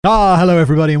Hello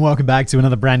everybody and welcome back to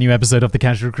another brand new episode of The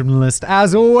Casual Criminalist.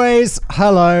 As always,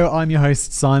 hello, I'm your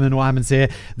host Simon. What happens here?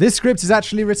 This script is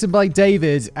actually written by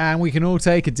David and we can all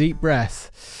take a deep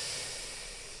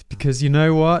breath. Because you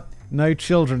know what? No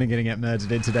children are going to get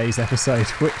murdered in today's episode,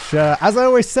 which, as I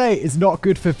always say, is not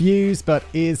good for views, but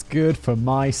is good for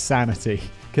my sanity.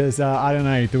 Because, I don't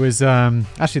know, there was,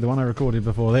 actually the one I recorded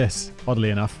before this,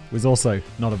 oddly enough, was also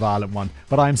not a violent one.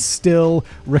 But I'm still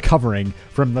recovering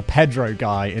from the Pedro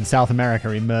guy in South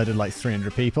America. He murdered like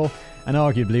 300 people and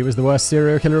arguably was the worst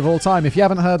serial killer of all time. If you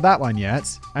haven't heard that one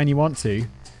yet, and you want to,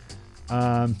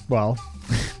 well,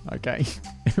 okay.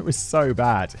 It was so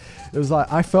bad. It was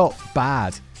like, I felt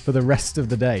bad for the rest of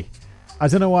the day. I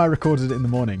don't know why I recorded it in the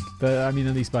morning, but I mean,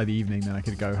 at least by the evening, then I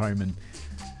could go home and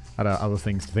had other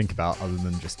things to think about other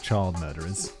than just child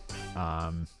murderers.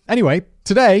 Anyway,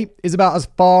 today is about as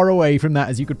far away from that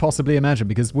as you could possibly imagine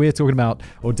because we're talking about,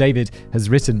 or David has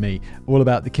written me, all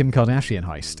about the Kim Kardashian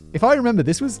heist. If I remember,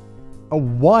 this was a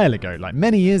while ago, like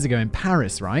many years ago in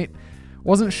Paris, right?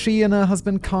 Wasn't she and her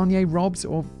husband Kanye robbed,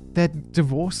 or they're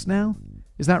divorced now?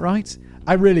 Is that right?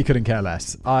 I really couldn't care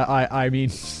less. I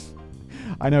mean...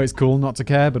 I know it's cool not to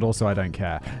care, but also I don't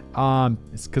care.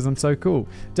 It's because I'm so cool.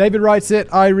 David writes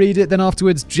it, I read it, then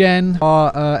afterwards Jen,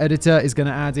 our editor, is going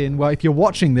to add in, well, if you're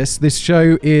watching this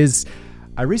show is,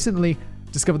 I recently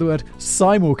discovered the word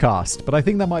simulcast, but I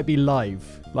think that might be live.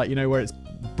 Like, you know, where it's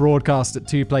broadcast at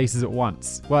two places at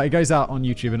once. Well, it goes out on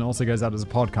YouTube and also goes out as a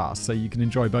podcast, so you can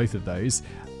enjoy both of those.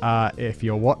 If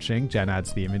you're watching, Jen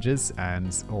adds the images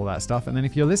and all that stuff. And then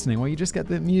if you're listening, well, you just get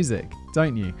the music,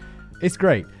 don't you? It's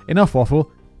great. Enough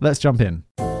waffle. Let's jump in.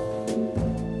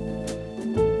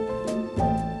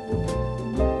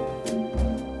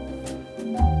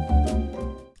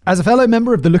 As a fellow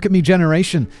member of the Look At Me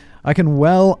generation, I can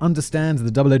well understand the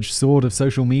double-edged sword of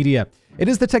social media. It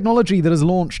is the technology that has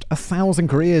launched 1,000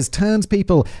 careers, turned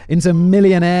people into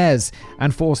millionaires,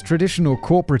 and forced traditional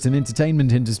corporate and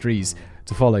entertainment industries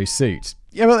to follow suit.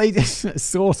 Yeah, well,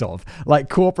 sort of. Like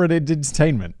corporate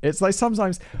entertainment. It's like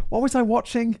sometimes, what was I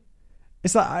watching?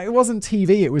 It's like, it wasn't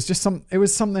TV, it was just it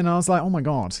was something I was like, oh my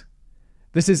God.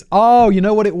 This is, you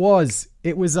know what it was?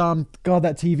 It was, that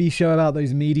TV show about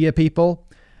those media people.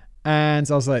 And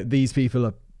I was like, these people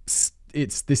are,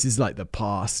 this is like the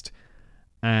past.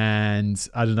 And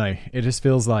I don't know, it just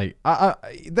feels like,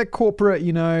 the corporate,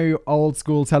 you know, old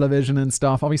school television and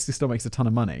stuff obviously still makes a ton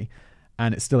of money.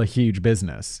 And it's still a huge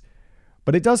business.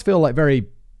 But it does feel like very,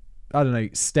 I don't know,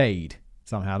 staid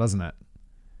somehow, doesn't it?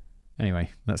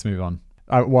 Anyway, let's move on.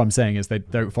 What I'm saying is they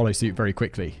don't follow suit very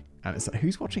quickly. And it's like,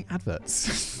 who's watching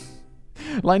adverts?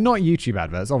 Like, not YouTube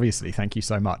adverts, obviously, thank you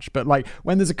so much. But like,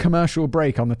 when there's a commercial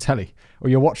break on the telly, or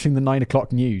you're watching the 9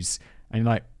 o'clock news, and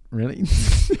you're like, really?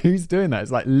 Who's doing that?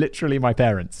 It's like literally my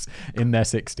parents in their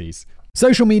 60s.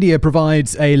 Social media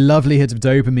provides a lovely hit of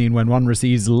dopamine when one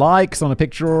receives likes on a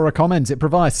picture or a comment. It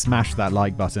provides, smash that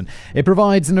like button. It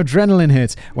provides an adrenaline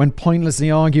hit when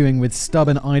pointlessly arguing with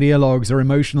stubborn ideologues or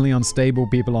emotionally unstable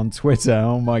people on Twitter.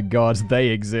 Oh my God, they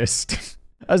exist.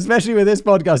 Especially with this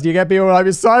podcast, you get people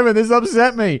like, Simon, this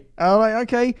upset me. I'm like,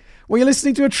 okay. Well, you're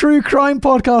listening to a true crime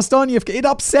podcast, aren't you? It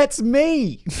upsets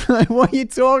me. What are you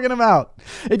talking about?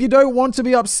 If you don't want to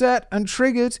be upset and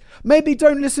triggered, maybe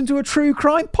don't listen to a true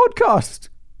crime podcast.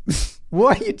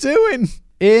 What are you doing?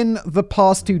 In the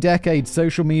past 2 decades,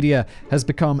 social media has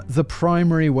become the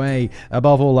primary way,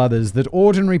 above all others, that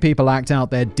ordinary people act out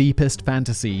their deepest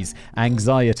fantasies,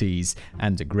 anxieties,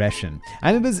 and aggression.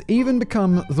 And it has even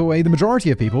become the way the majority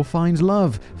of people find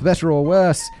love. For better or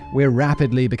worse, we're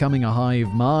rapidly becoming a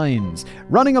hive mind.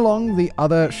 Running along the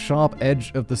other sharp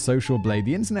edge of the social blade,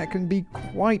 the internet can be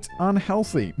quite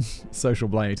unhealthy. Social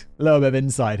blade. A little bit of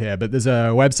insight here, but there's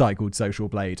a website called Social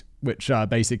Blade, which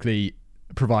basically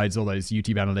provides all those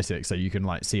YouTube analytics so you can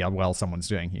like see how well someone's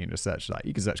doing. You can just search, like,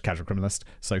 you can search Casual Criminalist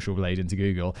Social Blade into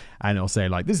Google and it'll say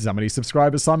like, this is how many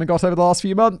subscribers Simon got over the last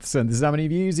few months and this is how many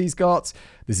views he's got,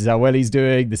 this is how well he's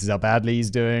doing, this is how badly he's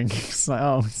doing. It's like,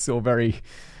 oh, it's all very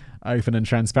open and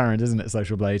transparent, isn't it,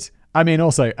 Social Blade? I mean,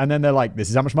 also, and then they're like, this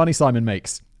is how much money Simon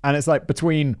makes, and it's like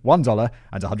between $1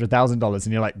 and $100,000,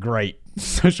 and you're like, great.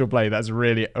 Social Blade, that's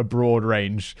really a broad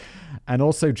range. And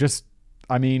also just,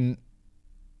 I mean,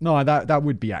 no, that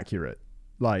would be accurate.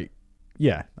 Like,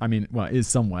 yeah, I mean, well, it is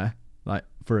somewhere. Like,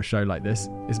 for a show like this,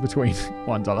 it's between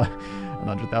 $1 and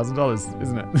 $100,000,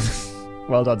 isn't it?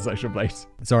 Well done, Social Blade.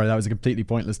 Sorry, that was a completely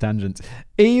pointless tangent.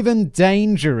 Even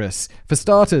dangerous. For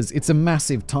starters, it's a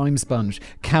massive time sponge.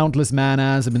 Countless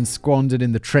man-hours have been squandered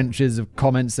in the trenches of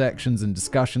comment sections and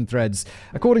discussion threads.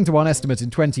 According to one estimate in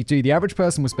 2022, the average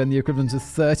person will spend the equivalent of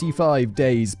 35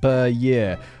 days per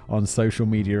year on social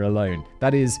media alone.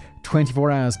 That is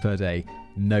 24 hours per day,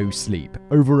 no sleep,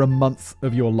 over a month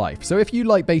of your life. So if you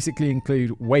basically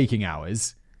include waking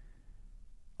hours,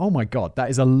 oh my God, that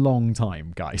is a long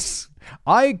time, guys.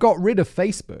 I got rid of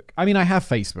Facebook. I mean, I have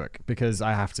Facebook because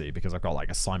I have to, because I've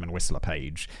got a Simon Whistler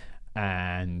page.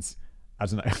 And I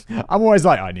don't know. I'm always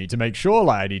I need to make sure,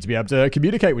 I need to be able to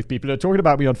communicate with people who are talking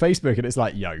about me on Facebook. And it's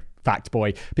yo, fact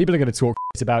boy, people are going to talk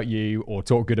about you or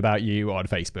talk good about you on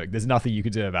Facebook. There's nothing you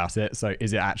can do about it. So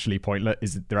is it actually pointless?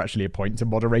 Is there actually a point to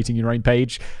moderating your own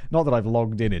page? Not that I've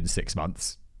logged in 6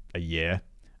 months, a year.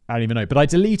 I don't even know. But I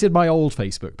deleted my old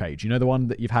Facebook page. You know, the one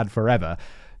that you've had forever.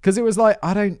 Because it was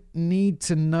I don't need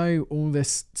to know all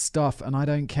this stuff and I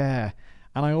don't care.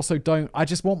 And I also I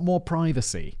just want more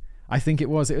privacy. I think it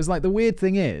was the weird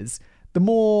thing is, the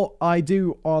more I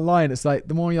do online, it's the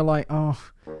more you're oh,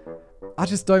 I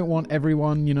just don't want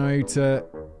everyone, to,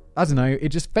 I don't know.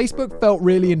 Facebook felt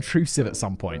really intrusive at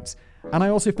some point. And I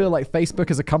also feel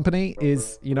Facebook as a company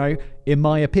is, in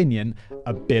my opinion,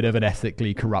 a bit of an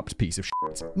ethically corrupt piece of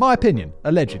shit. My opinion,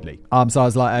 allegedly. So I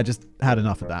was I just had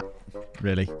enough of that.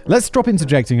 Really. Let's stop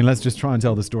interjecting and let's just try and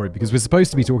tell the story, because we're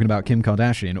supposed to be talking about Kim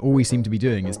Kardashian. All we seem to be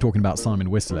doing is talking about Simon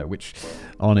Whistler, which,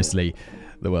 honestly,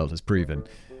 the world has proven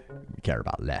we care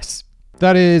about less.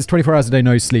 That is 24 hours a day,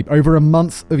 no sleep. Over a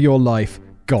month of your life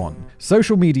gone.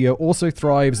 Social media also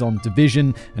thrives on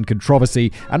division and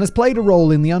controversy and has played a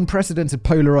role in the unprecedented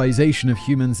polarization of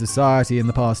human society in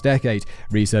the past decade.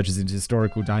 Researchers into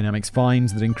historical dynamics find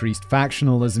that increased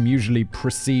factionalism usually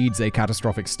precedes a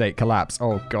catastrophic state collapse.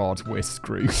 Oh God, we're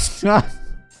screwed.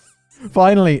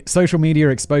 Finally, social media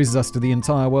exposes us to the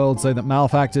entire world so that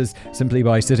malefactors, simply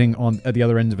by sitting at the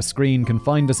other end of a screen, can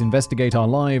find us, investigate our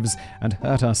lives, and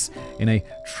hurt us in a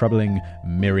troubling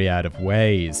myriad of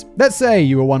ways. Let's say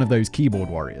you were one of those keyboard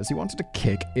warriors who wanted to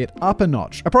kick it up a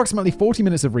notch. Approximately 40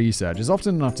 minutes of research is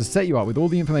often enough to set you up with all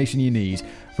the information you need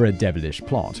for a devilish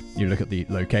plot. You look at the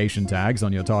location tags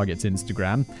on your target's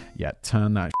Instagram. Yeah,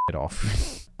 turn that shit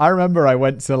off. I remember I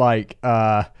went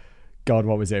to God,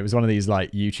 what was it? It was one of these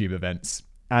YouTube events,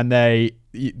 and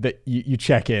you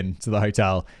check in to the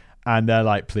hotel, and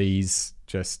they're please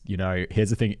just,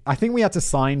 here's the thing. I think we had to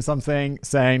sign something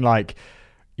saying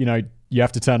you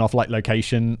have to turn off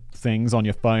location things on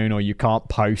your phone, or you can't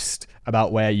post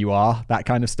about where you are, that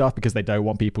kind of stuff, because they don't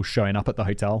want people showing up at the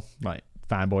hotel,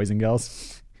 fanboys and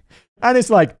girls. And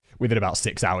it's within about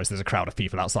 6 hours, there's a crowd of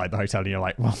people outside the hotel, and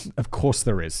you're well, of course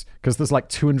there is, because there's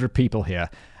 200 people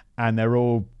here, and they're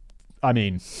all, I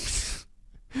mean,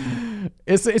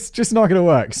 it's just not going to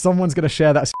work. Someone's going to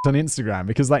share that on Instagram,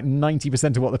 because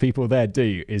 90% of what the people there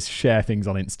do is share things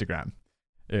on Instagram.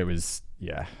 It was,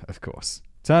 yeah, of course.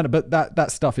 But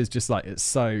that stuff is just it's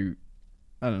so,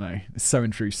 I don't know, it's so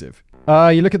intrusive.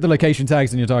 You look at the location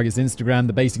tags on your target's Instagram,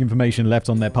 the basic information left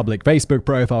on their public Facebook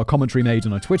profile, commentary made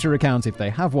on a Twitter account if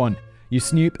they have one. You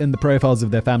snoop in the profiles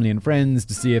of their family and friends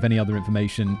to see if any other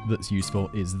information that's useful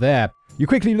is there. You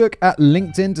quickly look at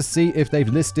LinkedIn to see if they've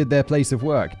listed their place of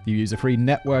work. You use a free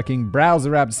networking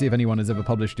browser app to see if anyone has ever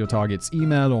published your target's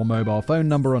email or mobile phone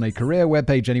number on a career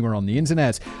webpage anywhere on the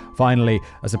internet. Finally,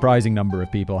 a surprising number of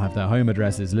people have their home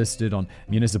addresses listed on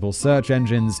municipal search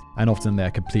engines, and often they're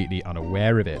completely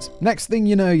unaware of it. Next thing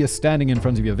you know, you're standing in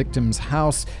front of your victim's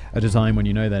house at a time when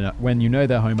you know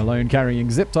they're home alone,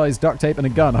 carrying zip ties, duct tape, and a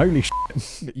gun. Holy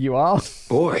shit, you are?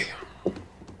 Boy,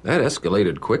 that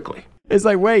escalated quickly. It's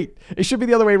wait, it should be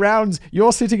the other way around.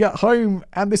 You're sitting at home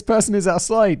and this person is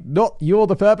outside. Not you're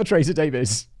the perpetrator, David.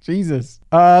 Jesus.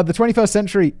 The 21st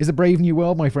century is a brave new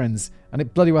world, my friends. And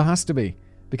it bloody well has to be.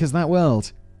 Because that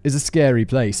world is a scary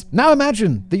place. Now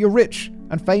imagine that you're rich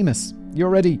and famous. You're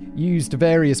already used to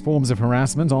various forms of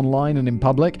harassment online and in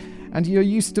public. And you are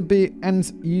used to being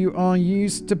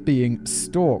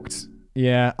stalked.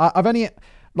 Yeah, I've only,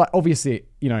 obviously,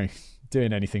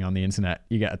 doing anything on the internet,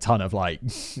 you get a ton of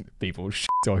people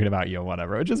talking about you or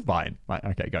whatever, which is fine.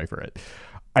 Okay, go for it.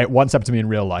 It once happened to me in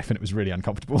real life and it was really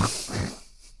uncomfortable.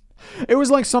 It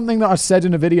was something that I said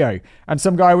in a video, and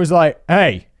some guy was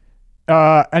hey,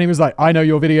 and he was I know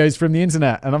your videos from the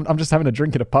internet, and I'm just having a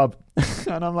drink at a pub.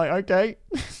 And I'm okay.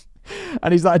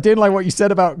 And he's I didn't like what you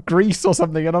said about Greece or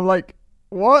something, and I'm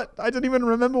what? I didn't even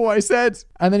remember what I said.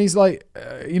 And then he's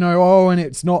and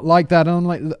it's not like that. And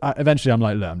I'm eventually I'm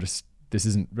look, this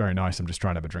isn't very nice. I'm just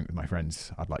trying to have a drink with my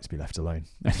friends. I'd like to be left alone.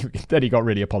 And then he got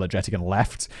really apologetic and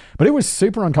left. But it was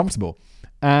super uncomfortable.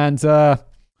 And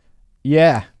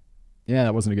yeah,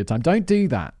 that wasn't a good time. Don't do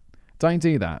that.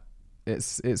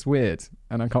 It's weird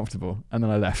and uncomfortable. And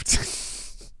then I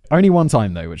left. Only one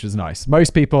time though, which is nice. Most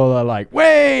people are like,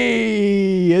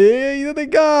 "Way, you're the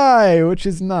guy," which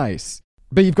is nice.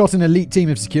 But you've got an elite team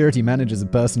of security managers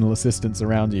and personal assistants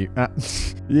around you.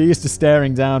 You're used to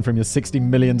staring down from your $60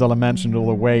 million mansion at all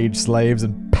the wage slaves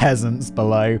and peasants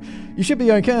below. You should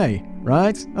be okay,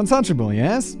 right? Untouchable,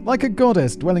 yes? Like a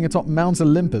goddess dwelling atop Mount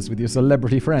Olympus with your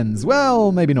celebrity friends.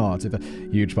 Well, maybe not, if a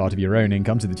huge part of your own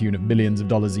income to the tune of millions of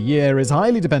dollars a year is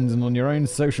highly dependent on your own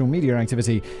social media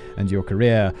activity and your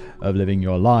career of living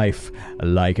your life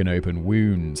like an open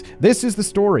wound. This is the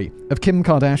story of Kim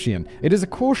Kardashian. It is a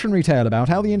cautionary tale about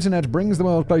how the internet brings the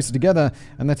world closer together,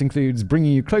 and that includes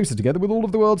bringing you closer together with all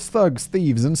of the world's thugs,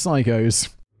 thieves, and psychos.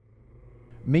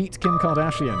 Meet Kim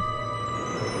Kardashian.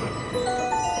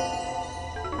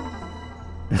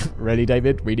 Really,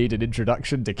 David? We need an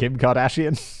introduction to Kim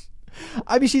Kardashian?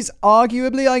 I mean, she's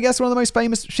arguably, I guess, one of the most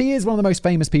famous. She is one of the most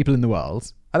famous people in the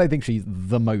world. I don't think she's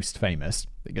the most famous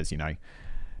because,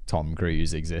 Tom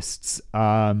Cruise exists.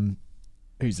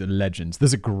 Who's a legend.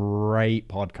 There's a great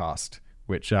podcast,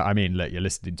 which, look, you're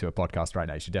listening to a podcast right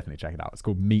now. You should definitely check it out. It's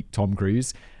called Meet Tom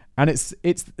Cruise. And it's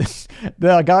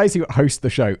there are guys who host the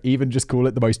show even just call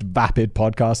it the most vapid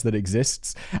podcast that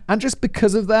exists. And just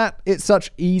because of that, it's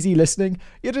such easy listening.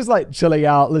 You're just like chilling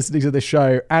out, listening to the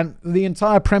show. And the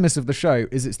entire premise of the show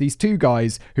is it's these two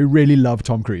guys who really love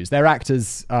Tom Cruise. They're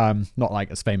actors, not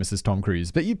like as famous as Tom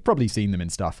Cruise, but you've probably seen them in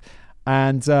stuff.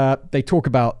 And they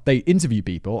interview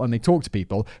people and they talk to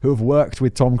people who have worked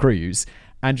with Tom Cruise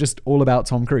and just all about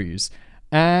Tom Cruise.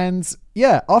 And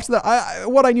yeah, after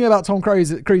that, what I knew about Tom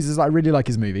Cruise is I really like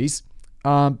his movies,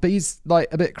 but he's like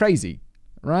a bit crazy,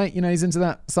 right? He's into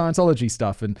that Scientology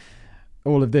stuff and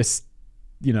all of this,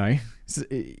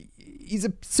 he's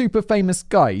a super famous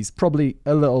guy. He's probably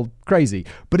a little crazy,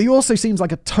 but he also seems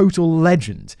like a total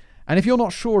legend. And if you're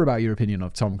not sure about your opinion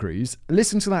of Tom Cruise,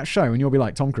 listen to that show and you'll be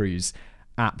like, Tom Cruise,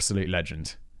 absolute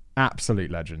legend. Absolute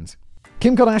legend.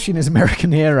 Kim Kardashian is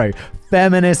American hero,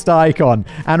 feminist icon,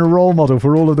 and a role model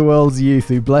for all of the world's youth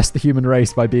who blessed the human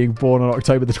race by being born on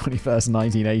October the 21st,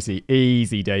 1980.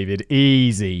 Easy, David,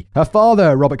 easy. Her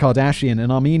father, Robert Kardashian, an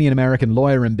Armenian-American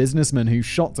lawyer and businessman who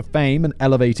shot to fame and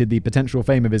elevated the potential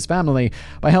fame of his family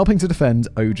by helping to defend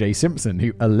O.J. Simpson,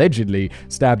 who allegedly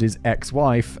stabbed his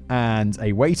ex-wife and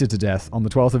a waiter to death on the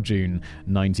 12th of June,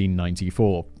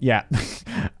 1994. Yeah,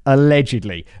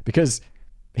 allegedly, because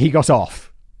he got off.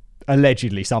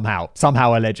 Allegedly, somehow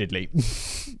allegedly.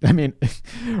 I mean,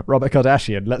 Robert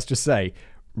Kardashian, let's just say,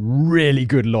 really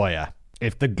good lawyer.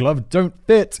 If the glove don't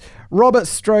fit, Robert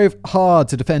strove hard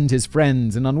to defend his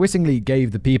friends and unwittingly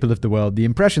gave the people of the world the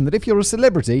impression that if you're a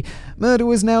celebrity, murder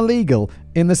was now legal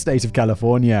in the state of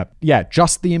California. Yeah,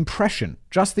 just the impression,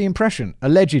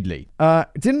 allegedly.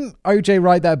 Didn't OJ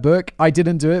write that book? I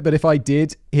didn't do it, but if I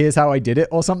did, here's how I did it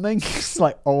or something. It's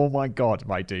like, oh my God,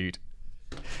 my dude.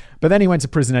 But then he went to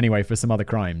prison anyway for some other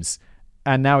crimes.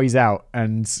 And now he's out.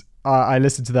 And I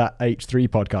listened to that H3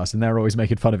 podcast and they're always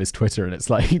making fun of his Twitter. And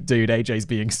it's like, dude, OJ's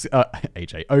being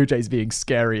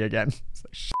scary again. It's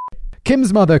like, shit.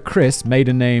 Kim's mother, Kris,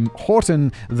 maiden name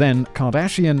Horton, then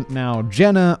Kardashian, now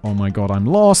Jenner, oh my God, I'm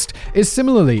lost, is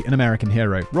similarly an American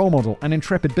hero, role model, and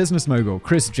intrepid business mogul.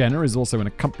 Kris Jenner is also an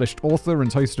accomplished author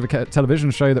and host of a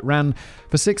television show that ran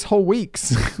for 6 whole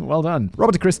weeks. Well done.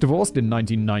 Robert and Kris divorced in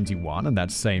 1991, and that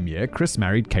same year, Kris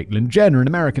married Caitlyn Jenner, an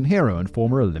American hero and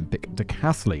former Olympic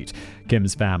decathlete.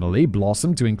 Kim's family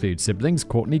blossomed to include siblings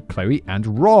Courtney, Chloe,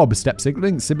 and Rob,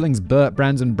 step-siblings Bert,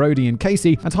 Brandon, Brody, and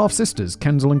Casey, and half-sisters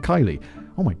Kendall and Kylie.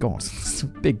 Oh my God, it's a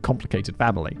big, complicated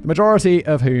family. The majority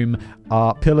of whom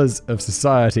are pillars of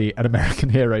society and American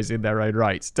heroes in their own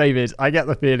right. David, I get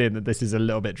the feeling that this is a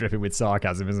little bit dripping with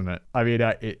sarcasm, isn't it? I mean,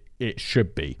 it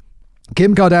should be.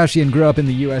 Kim Kardashian grew up in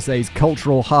the USA's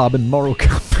cultural hub and moral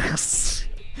compass.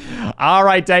 All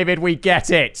right, David, we get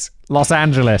it. Los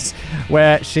Angeles,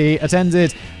 where she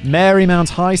attended Marymount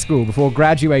High School before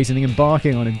graduating and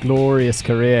embarking on a glorious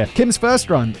career. Kim's first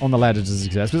run on the ladder to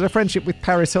success was a friendship with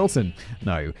Paris Hilton.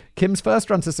 No, Kim's first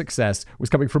run to success was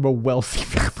coming from a wealthy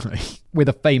family with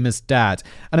a famous dad.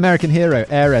 An American hero,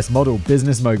 heiress, model,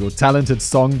 business mogul, talented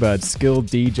songbird, skilled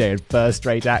DJ, and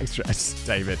first-rate actress.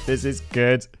 David, this is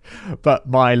good, but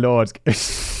my lord,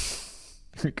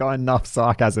 got enough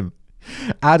sarcasm.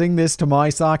 adding this to my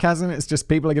sarcasm, it's just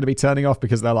people are going to be turning off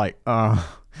because they're like,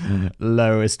 oh,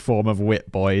 lowest form of wit,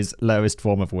 boys. Lowest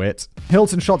form of wit.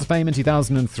 Hilton shot to fame in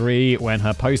 2003 when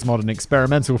her postmodern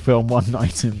experimental film One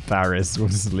Night in Paris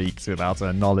was leaked without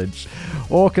her knowledge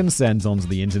or consent onto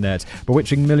the internet,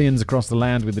 bewitching millions across the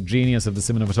land with the genius of the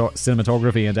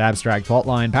cinematography and abstract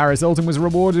plotline. Paris Hilton was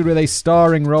rewarded with a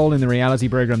starring role in the reality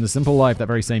program The Simple Life that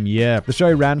very same year. The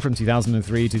show ran from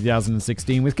 2003 to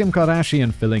 2016 with Kim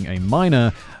Kardashian filling a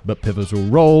minor but pivotal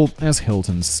role as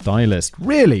Hilton's stylist.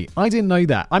 Really? I didn't know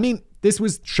that. I mean, this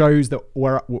was shows that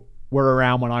were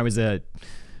around when I was a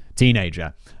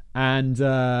teenager. And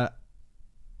I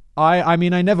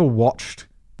mean, I never watched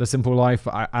The Simple Life,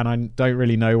 and I don't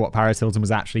really know what Paris Hilton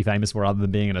was actually famous for other than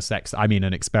being in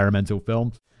an experimental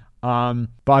film.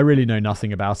 But I really know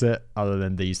nothing about it other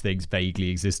than these things vaguely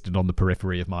existed on the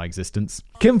periphery of my existence.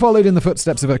 Kim followed in the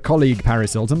footsteps of her colleague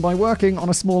Paris Hilton by working on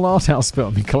a small art house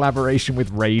film in collaboration with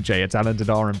Ray J, a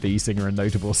talented R&B singer and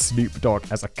notable Snoop Dogg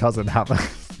as a cousin.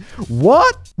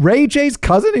 What? Ray J's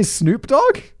cousin is Snoop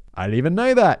Dogg? I didn't even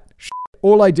know that.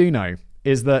 All I do know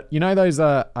is that, you know those,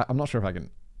 I'm not sure if I can...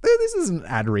 This is an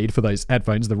ad read for those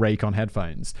headphones, the Raycon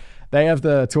headphones. They have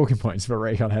the talking points for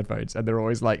Raycon headphones, and they're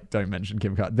always like, don't mention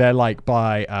Kim Kardashian. They're like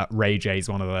by Ray J's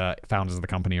one of the founders of the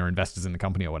company or investors in the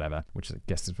company or whatever, which I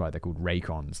guess is why they're called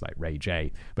Raycons, like Ray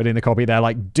J. But in the copy, they're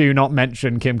like, do not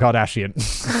mention Kim Kardashian.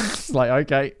 It's like,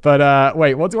 okay. But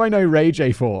wait, what do I know Ray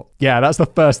J for? Yeah, that's the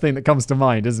first thing that comes to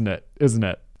mind, isn't it? Isn't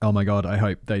it? Oh my God, I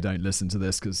hope they don't listen to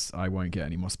this because I won't get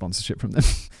any more sponsorship from them.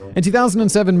 In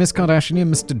 2007, Miss Kardashian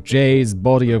and Mr. J's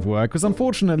body of work was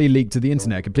unfortunately leaked to the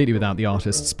internet completely without the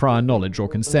artist's prior knowledge or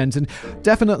consent, and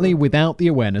definitely without the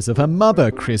awareness of her mother,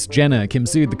 Kris Jenner. Kim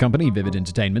sued the company Vivid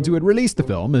Entertainment, who had released the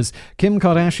film as Kim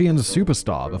Kardashian's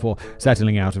Superstar, before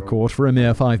settling out of court for a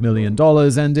mere $5 million,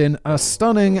 and in a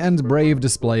stunning and brave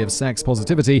display of sex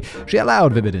positivity, she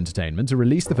allowed Vivid Entertainment to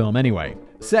release the film anyway.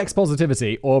 Sex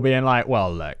positivity, or being like,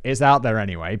 well, look, it's out there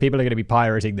anyway. People are going to be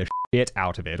pirating the shit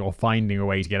out of it or finding a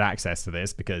way to get access to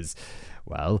this because,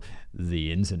 well,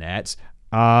 the internet.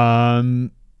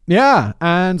 Yeah,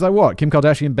 and what? Kim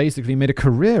Kardashian basically made a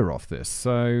career off this,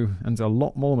 and a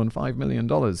lot more than $5 million,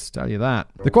 tell you that.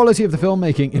 The quality of the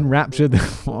filmmaking enraptured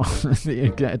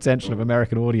the attention of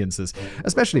American audiences,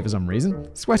 especially for some reason,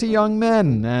 sweaty young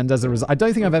men, and as a result, I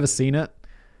don't think I've ever seen it.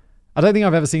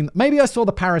 Maybe I saw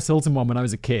the Paris Hilton one when I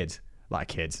was a kid.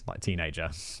 Like teenager.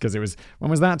 Because it was, when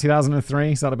was that?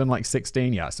 2003? So I'd have been like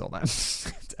 16. Yeah, I saw that.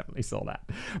 Definitely saw that.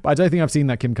 But I don't think I've seen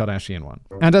that Kim Kardashian one.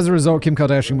 And as a result, Kim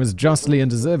Kardashian was justly and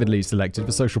deservedly selected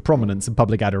for social prominence and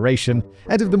public adoration,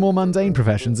 ahead of the more mundane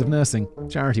professions of nursing,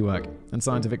 charity work, and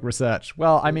scientific research.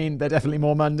 Well, I mean, they're definitely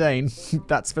more mundane.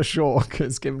 That's for sure,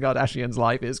 because Kim Kardashian's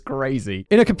life is crazy.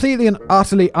 In a completely and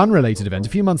utterly unrelated event, a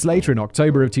few months later in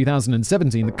October of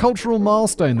 2017, the cultural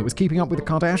milestone that was keeping up with the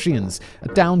Kardashians, a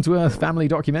down-to-earth family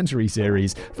documentary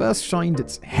series, first shined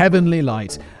its heavenly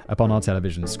light upon our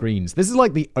television screens. This is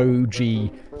like the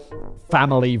OG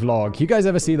family vlog. You guys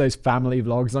ever see those family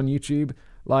vlogs on YouTube?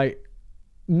 Like,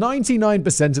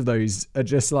 99% of those are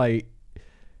just like,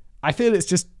 I feel it's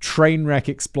just Trainwreck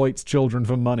exploits children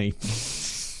for money.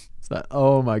 It's like,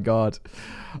 oh my God.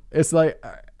 It's like,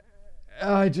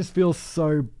 I just feel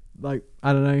so, like,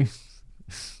 I don't know.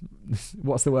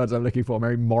 What's the words I'm looking for?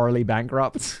 Very morally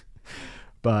bankrupt.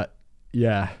 But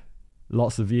yeah,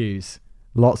 lots of views.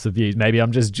 Maybe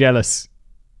I'm just jealous.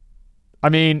 I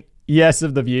mean, yes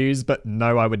of the views, but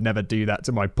no, I would never do that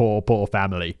to my poor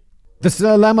family.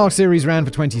 The landmark series ran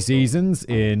for 20 seasons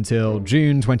until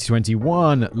June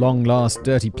 2021. At long last,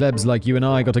 dirty plebs like you and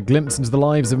I got a glimpse into the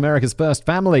lives of America's first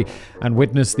family and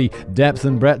witnessed the depth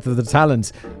and breadth of the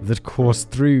talent that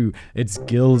coursed through its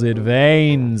gilded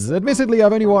veins. Admittedly,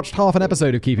 I've only watched half an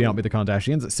episode of Keeping Up with the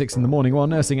Kardashians at 6 a.m. while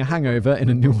nursing a hangover in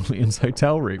a New Orleans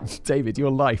hotel room. David, your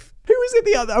life. Who was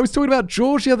it I was talking about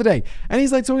George the other day, and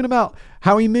he's like talking about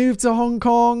how he moved to Hong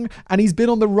Kong and he's been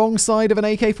on the wrong side of an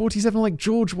AK-47. Like,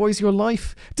 George, what is your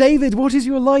life? David, what is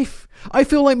your life? I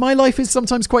feel like my life is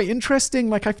sometimes quite interesting.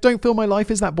 Like, I don't feel my life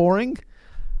is that boring.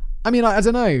 I mean, I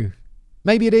don't know.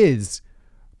 Maybe it is.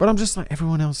 But I'm just like,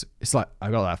 everyone else, it's like, I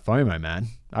got that FOMO, man.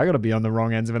 I got to be on the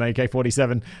wrong ends of an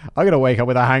AK-47. I got to wake up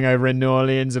with a hangover in New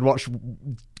Orleans and watch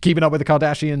Keeping Up with the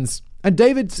Kardashians. And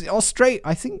David's Australia,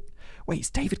 I think. Wait, is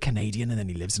David Canadian and then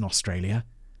he lives in Australia?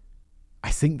 I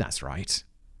think that's right.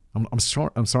 I'm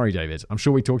sorry, David. I'm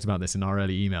sure we talked about this in our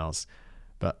early emails,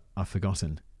 but I've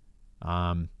forgotten.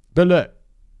 But look,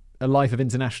 a life of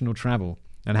international travel.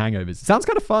 and hangovers. Sounds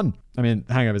kind of fun. I mean,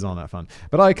 hangovers aren't that fun.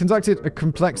 But I conducted a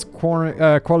complex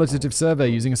qualitative survey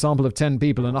using a sample of 10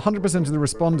 people, and 100% of the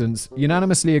respondents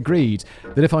unanimously agreed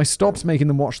that if I stopped making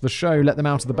them watch the show, let them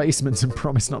out of the basement, and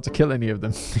promised not to kill any of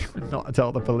them, they would not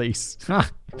tell the police.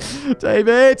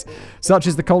 David! Such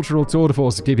is the cultural tour de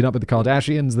force of keeping up with the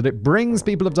Kardashians that it brings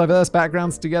people of diverse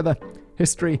backgrounds together.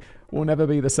 History will never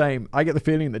be the same. I get the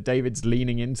feeling that David's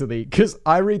leaning into because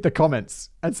I read the comments,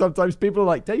 and sometimes people are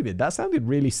like, David, that sounded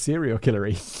really serial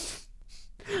killery.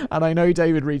 And I know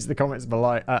David reads the comments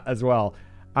below as well.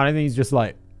 And I think he's just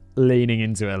like leaning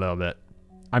into it a little bit.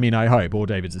 I mean, I hope. Or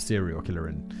David's a serial killer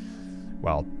and,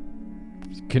 well,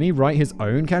 can he write his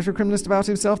own casual criminalist about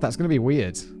himself? That's going to be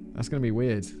weird. Let me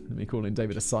call in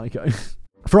David a psycho.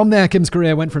 From there, Kim's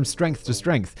career went from strength to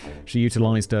strength. She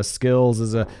utilized her skills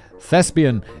as a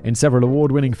thespian in several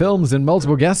award-winning films and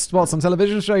multiple guest spots on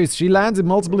television shows. She landed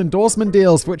multiple endorsement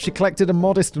deals for which she collected a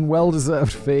modest and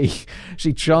well-deserved fee.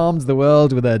 She charmed the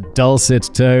world with her dulcet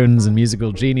tones and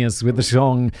musical genius with the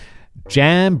song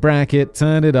Jam Bracket,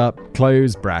 Turn It Up,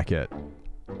 Close Bracket.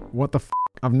 What the f***?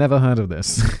 I've never heard of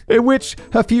this. In which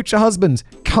her future husband,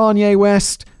 Kanye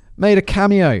West, made a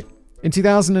cameo. In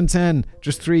 2010,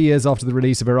 just 3 years after the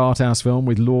release of her art house film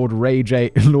with Lord Ray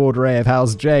of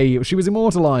House J, she was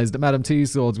immortalized at Madame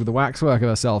Tussauds with a waxwork of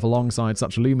herself alongside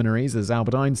such luminaries as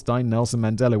Albert Einstein, Nelson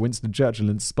Mandela, Winston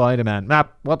Churchill, and Spider-Man.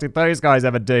 What did those guys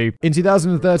ever do? In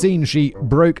 2013, she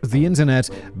broke the internet,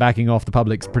 backing off the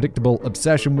public's predictable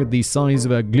obsession with the size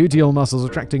of her gluteal muscles,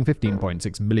 attracting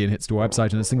 15.6 million hits to her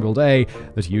website in a single day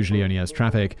that usually only has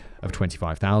traffic of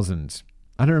 25,000.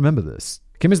 I don't remember this.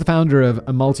 Kim is the founder of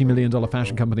a multi-million-dollar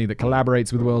fashion company that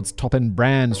collaborates with the world's top-end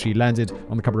brands. She landed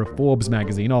on the cover of Forbes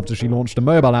magazine after she launched a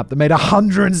mobile app that made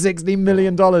 $160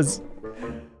 million.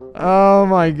 Oh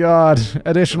my God.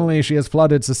 Additionally, she has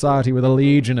flooded society with a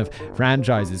legion of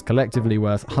franchises collectively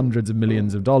worth hundreds of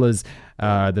millions of dollars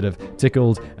that have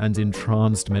tickled and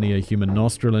entranced many a human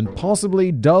nostril and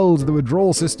possibly dulled the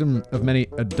withdrawal system of many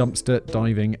a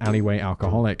dumpster-diving alleyway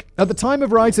alcoholic. At the time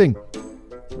of writing,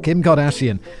 Kim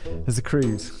Kardashian has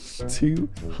accrued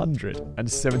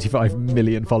 275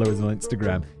 million followers on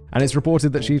Instagram, and it's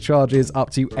reported that she charges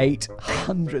up to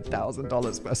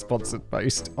 $800,000 per sponsored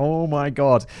post. Oh my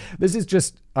God.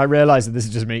 I realize that this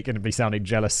is just me going to be sounding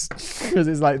jealous because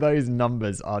it's like those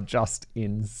numbers are just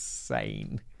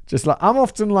insane. Just like, I'm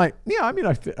often like, yeah, I mean,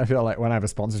 I feel like when I have a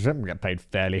sponsorship, I'm getting paid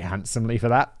fairly handsomely for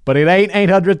that. But it ain't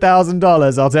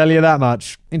 $800,000, I'll tell you that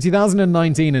much. In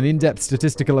 2019, an in-depth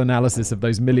statistical analysis of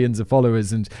those millions of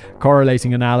followers and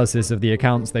correlating analysis of the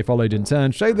accounts they followed in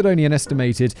turn showed that only an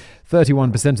estimated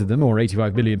 31% of them, or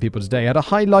 85 million people today, had a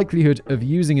high likelihood of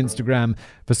using Instagram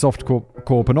for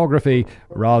softcore pornography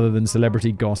rather than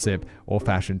celebrity gossip or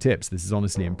fashion tips. This is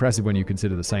honestly impressive when you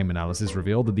consider the same analysis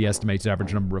revealed that the estimated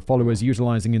average number of followers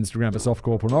utilizing Instagram for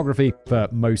softcore pornography for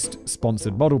most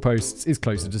sponsored model posts is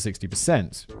closer to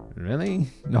 60%. Really?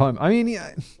 No, I mean,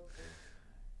 yeah.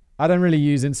 I don't really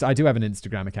use Insta. I do have an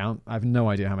Instagram account. I have no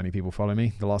idea how many people follow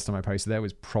me. The last time I posted there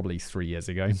was probably 3 years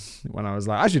ago when I was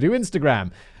like, I should do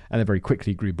Instagram. And then very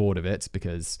quickly grew bored of it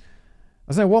because I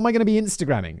was like, what am I going to be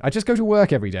Instagramming? I just go to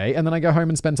work every day and then I go home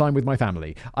and spend time with my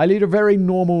family. I lead a very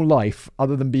normal life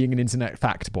other than being an internet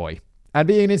fact boy. And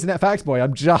being an internet fact boy,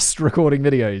 I'm just recording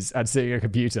videos and sitting at a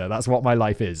computer. That's what my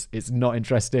life is. It's not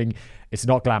interesting. It's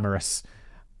not glamorous.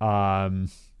 Yeah,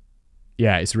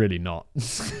 it's really not.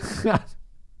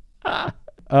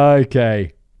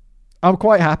 Okay. I'm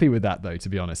quite happy with that though, to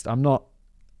be honest. I'm not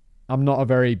a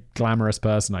very glamorous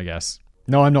person, I guess.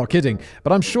 No, I'm not kidding.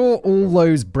 But I'm sure all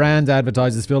those brand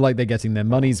advertisers feel like they're getting their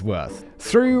money's worth.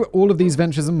 Through all of these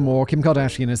ventures and more, Kim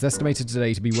Kardashian is estimated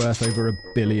today to be worth over $1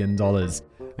 billion.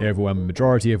 The overwhelming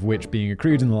majority of which being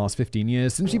accrued in the last 15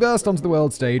 years since she burst onto the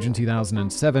world stage in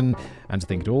 2007. And to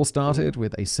think it all started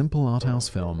with a simple art house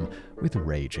film with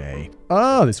Ray J.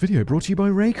 This video brought to you by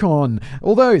Raycon.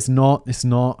 Although it's not,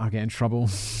 I'll get in trouble.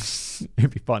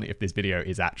 It'd be funny if this video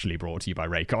is actually brought to you by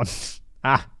Raycon.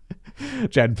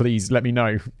 Jen, please let me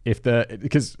know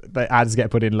because the ads get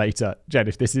put in later. Jen,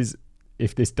 if this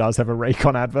does have a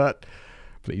Raycon advert,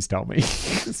 please tell me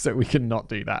so we can not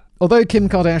do that. Although Kim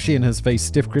Kardashian has faced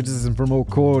stiff criticism from all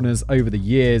corners over the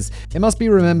years, it must be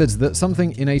remembered that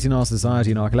something innate in our society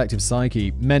and our collective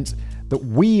psyche meant that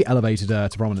we elevated her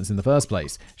to prominence in the first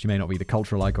place. She may not be the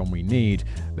cultural icon we need,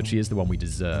 but she is the one we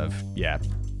deserve. Yeah,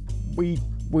 we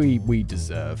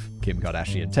deserve Kim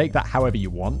Kardashian. Take that however you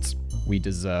want. We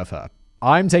deserve her.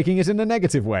 I'm taking it in a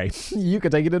negative way. You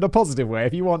could take it in a positive way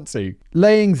if you want to.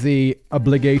 Laying the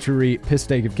obligatory piss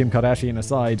take of Kim Kardashian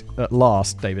aside at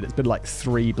last, David, it's been like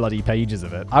 3 bloody pages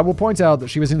of it. I will point out that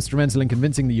she was instrumental in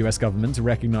convincing the US government to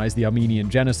recognize the Armenian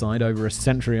genocide over a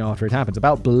century after it happened.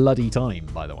 About bloody time,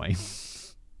 by the way.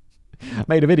 I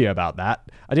made a video about that.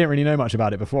 I didn't really know much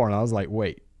about it before, and I was like,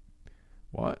 wait,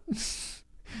 what?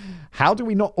 How do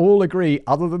we not all agree,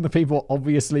 other than the people,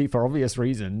 obviously, for obvious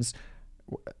reasons?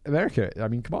 America, I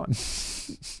mean, come on.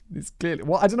 It's clearly,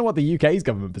 well, I don't know what the UK's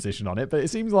government position on it, but it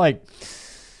seems like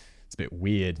it's a bit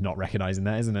weird not recognizing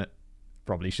that, isn't it?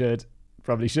 Probably should,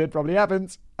 probably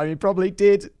haven't. I mean, probably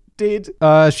did.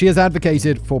 She has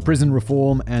advocated for prison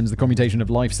reform and the commutation of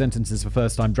life sentences for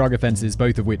first-time drug offenses,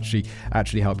 both of which she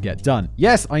actually helped get done.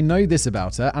 Yes, I know this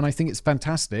about her, and I think it's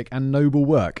fantastic and noble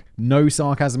work. No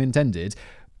sarcasm intended.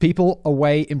 People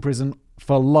away in prison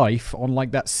for life on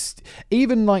like that,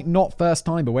 even like not first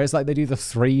time, but where it's like they do the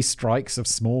 3 strikes of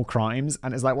small crimes,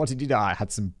 and it's like, what did you do? I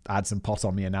had some pot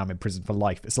on me and now I'm in prison for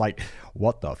life. It's like,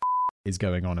 what the is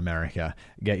going on, America?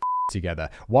 Get your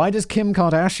together. Why does Kim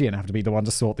Kardashian have to be the one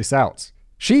to sort this out?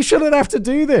 She shouldn't have to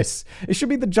do this. It should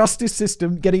be the justice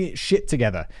system getting its shit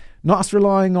together, not us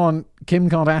relying on Kim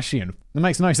Kardashian. That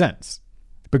makes no sense,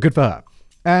 but good for her.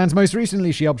 And most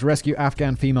recently, she helped rescue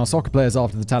Afghan female soccer players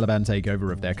after the Taliban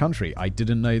takeover of their country. I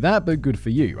didn't know that, but good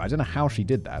for you. I don't know how she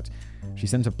did that. She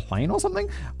sent a plane or something?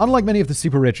 Unlike many of the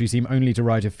super rich who seem only to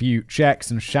write a few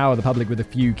checks and shower the public with a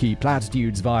few key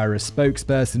platitudes via a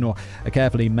spokesperson or a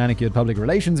carefully manicured public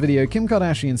relations video, Kim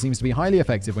Kardashian seems to be highly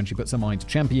effective when she puts her mind to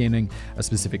championing a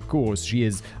specific cause. She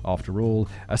is, after all,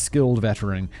 a skilled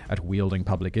veteran at wielding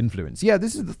public influence. Yeah,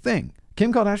 this is the thing.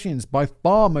 Kim Kardashian's by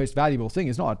far most valuable thing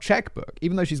is not a checkbook.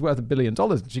 Even though she's worth $1 billion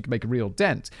and she can make a real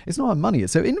dent, it's not her money.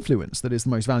 It's her influence that is the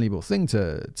most valuable thing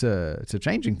to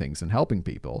changing things and helping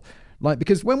people. Like,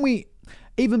 because when we,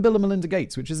 even Bill and Melinda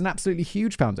Gates, which is an absolutely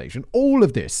huge foundation, all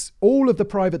of this, all of the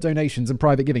private donations and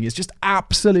private giving is just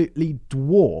absolutely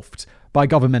dwarfed by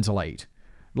governmental aid.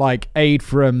 Like aid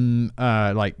from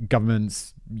like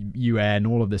governments, UN,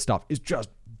 all of this stuff is just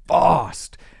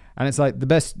vast. And it's like the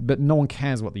best, but no one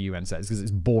cares what the UN says because it's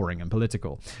boring and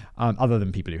political, other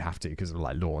than people who have to because of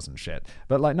like laws and shit.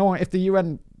 But like no one, if the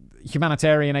UN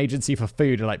humanitarian agency for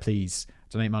food are like, please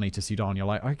donate money to Sudan, you're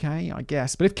like, okay, I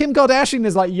guess. But if Kim Kardashian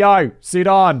is like, yo,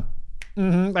 Sudan,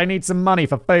 they need some money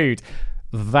for food,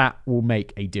 that will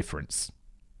make a difference,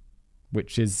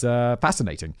 which is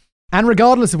fascinating. And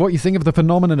regardless of what you think of the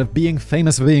phenomenon of being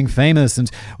famous for being famous and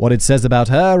what it says about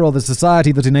her or the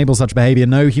society that enables such behavior,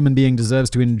 no human being deserves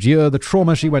to endure the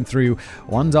trauma she went through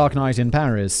one dark night in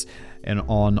Paris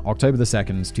on October the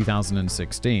 2nd,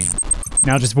 2016.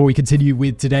 Now, just before we continue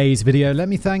with today's video, let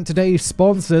me thank today's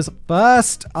sponsors.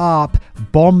 First up,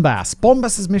 Bombas.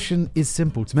 Bombas's mission is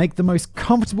simple: to make the most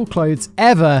comfortable clothes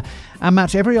ever and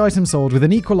match every item sold with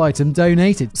an equal item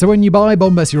donated. So when you buy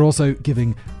Bombas, you're also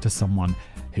giving to someone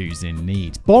who's in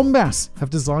need. Bombas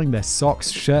have designed their socks,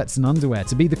 shirts, and underwear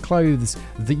to be the clothes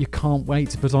that you can't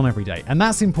wait to put on every day. And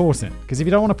that's important, because if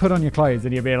you don't want to put on your clothes,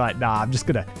 then you'll be like, nah, I'm just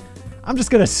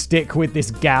gonna stick with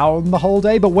this gown the whole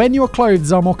day. But when your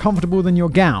clothes are more comfortable than your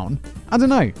gown, I don't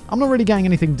know. I'm not really getting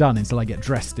anything done until I get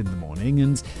dressed in the morning,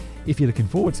 and if you're looking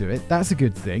forward to it, that's a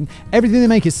good thing. Everything they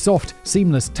make is soft,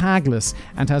 seamless, tagless,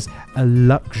 and has a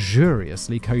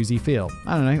luxuriously cozy feel.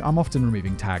 I don't know, I'm often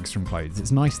removing tags from clothes.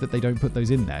 It's nice that they don't put those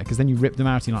in there, because then you rip them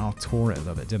out and you're like, oh, tore it a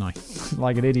little bit, didn't I?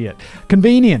 Like an idiot.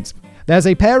 Convenient. There's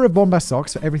a pair of Bombas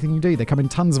socks for everything you do. They come in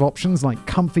tons of options, like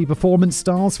comfy performance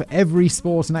styles for every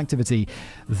sport and activity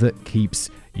that keeps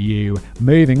you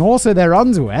moving. Also, their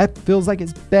underwear feels like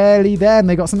it's barely there, and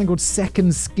they got something called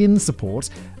second skin support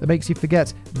that makes you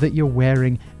forget that you're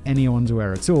wearing any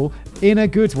underwear at all, in a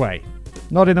good way.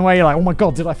 Not in a way you're like, oh my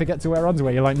god, did I forget to wear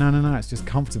underwear? You're like, no, it's just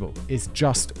comfortable. It's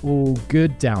just all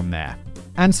good down there.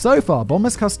 And so far,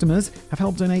 Bombas customers have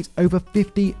helped donate over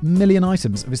 50 million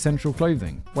items of essential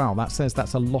clothing. Wow, that says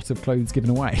that's a lot of clothes given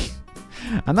away.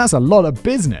 And that's a lot of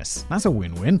business. That's a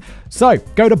win-win. So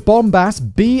go to Bombas,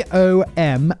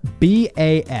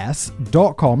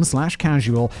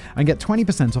 bombas.com/casual and get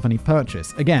 20% off any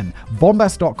purchase. Again,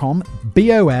 bombas.com,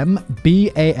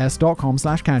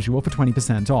 bombas.com/casual for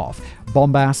 20% off.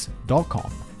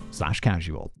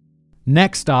 Bombas.com/casual.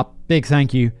 Next up, big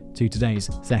thank you to today's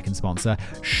second sponsor,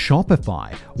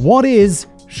 Shopify. What is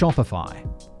Shopify?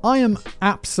 I am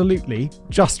absolutely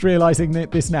just realizing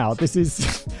this now.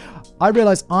 I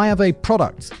realize I have a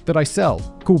product that I sell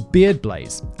called Beard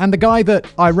Blaze. And the guy that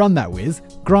I run that with,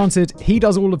 granted, he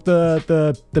does all of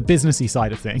the businessy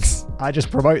side of things. I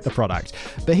just promote the product.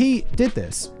 But he did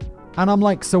this And I'm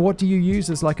like, so what do you use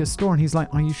as like a store? And he's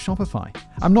like, I use Shopify.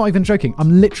 I'm not even joking.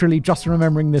 I'm literally just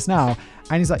remembering this now.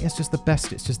 And he's like, it's just the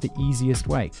best. It's just the easiest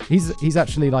way. He's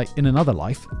actually like in another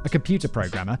life, a computer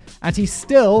programmer. And he's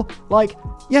still like,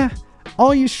 yeah,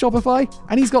 I'll use Shopify.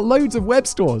 And he's got loads of web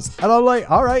stores. And I'm like,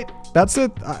 all right, that's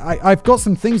it. I've got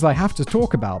some things I have to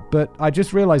talk about, but I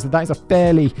just realized that is a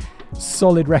fairly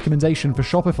solid recommendation for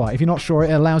Shopify. If you're not sure,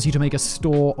 it allows you to make a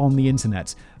store on the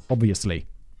internet, obviously.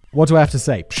 What do I have to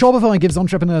say? Shopify gives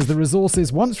entrepreneurs the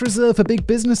resources once reserved for big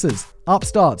businesses.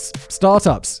 Upstarts,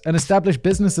 startups, and established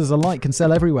businesses alike can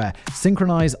sell everywhere,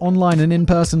 synchronize online and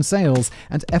in-person sales,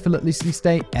 and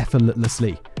effortlessly.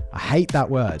 I hate that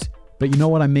word, but you know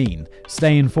what I mean.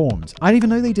 Stay informed. I didn't even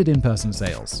know they did in-person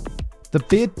sales. The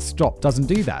Beard Stop doesn't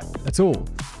do that at all.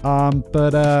 I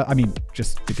mean,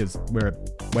 just because we're a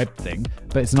web thing,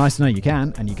 but it's nice to know you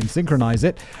can, and you can synchronize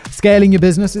it. Scaling your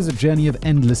business is a journey of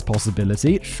endless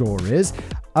possibility. It sure is.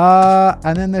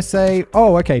 And then they say,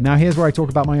 oh, okay, now here's where I talk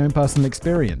about my own personal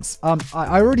experience.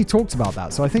 I already talked about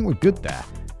that, so I think we're good there.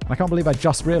 I can't believe I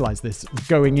just realized this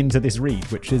going into this read,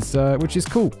 which is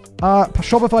cool.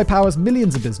 Shopify powers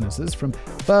millions of businesses from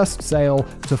first sale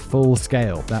to full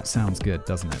scale. That sounds good,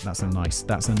 doesn't it? That's a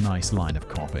nice line of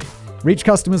copy. Reach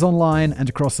customers online and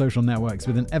across social networks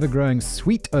with an ever-growing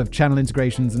suite of channel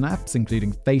integrations and apps,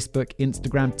 including Facebook,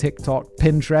 Instagram, TikTok,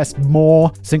 Pinterest,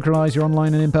 more. Synchronize your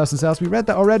online and in-person sales. We read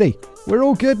that already. We're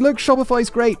all good. Look,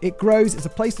 Shopify's great. It grows. It's a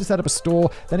place to set up a store.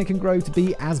 Then it can grow to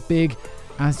be as big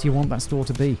as you want that store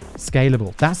to be.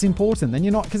 Scalable. That's important. Then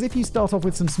you're not, because if you start off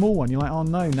with some small one, you're like, oh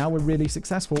no, now we're really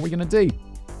successful. What are we going to do?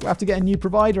 We have to get a new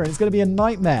provider and it's going to be a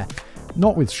nightmare.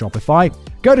 Not with Shopify.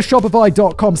 Go to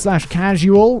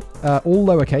shopify.com/casual, all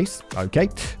lowercase, okay,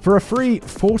 for a free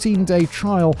 14-day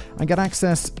trial and get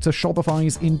access to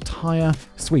Shopify's entire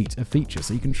suite of features.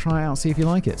 So you can try it out, see if you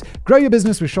like it. Grow your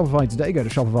business with Shopify today. Go to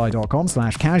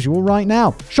shopify.com/casual right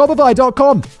now.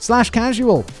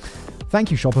 Shopify.com/casual.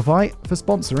 Thank you, Shopify, for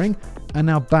sponsoring. And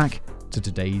now back to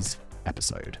today's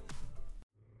episode.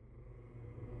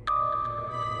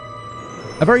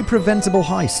 A very preventable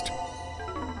heist.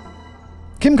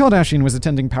 Kim Kardashian was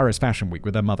attending Paris Fashion Week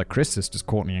with her mother Kris, sisters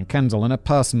Kourtney and Kendall, and her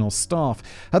personal staff.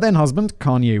 Her then-husband,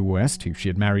 Kanye West, who she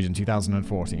had married in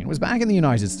 2014, was back in the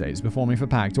United States performing for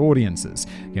packed audiences.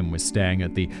 Kim was staying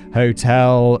at the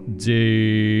Hotel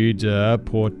de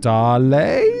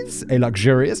Portales, a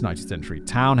luxurious 19th century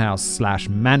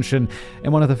townhouse/mansion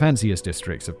in one of the fanciest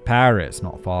districts of Paris,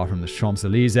 not far from the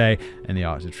Champs-Elysees and the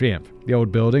Arc de Triomphe. The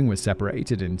old building was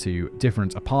separated into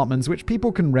different apartments, which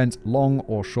people can rent long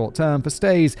or short term for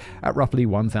stays at roughly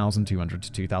 $1,200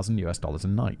 to $2,000 a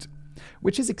night,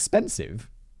 which is expensive.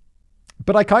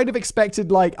 But I kind of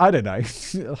expected, like, I don't know,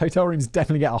 hotel rooms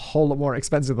definitely get a whole lot more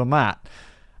expensive than that.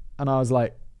 And I was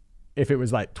like, if it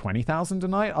was like $20,000 a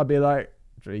night, I'd be like,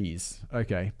 geez,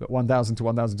 okay. But $1,000 to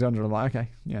 $1,200, I'm like, okay,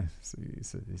 yeah,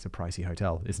 it's a pricey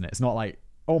hotel, isn't it? It's not like,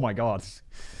 oh my God,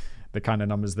 the kind of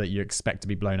numbers that you expect to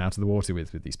be blown out of the water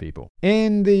with these people.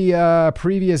 In the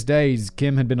previous days,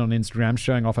 Kim had been on Instagram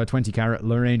showing off her 20-carat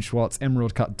Lorraine Schwartz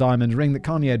emerald-cut diamond ring that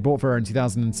Kanye had bought for her in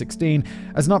 2016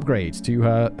 as an upgrade to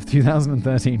her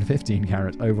 2013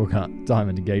 15-carat oval-cut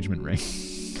diamond engagement ring.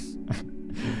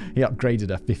 He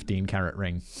upgraded a 15-carat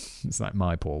ring. It's like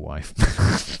my poor wife.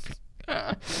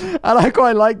 And I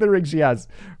quite like the ring she has.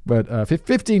 But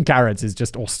 15 carats is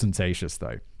just ostentatious,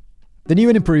 though. The new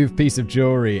and improved piece of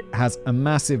jewelry has a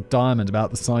massive diamond about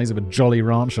the size of a Jolly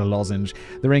Rancher lozenge.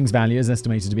 The ring's value is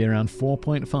estimated to be around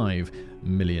 $4.5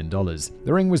 million. The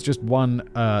ring was just one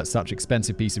such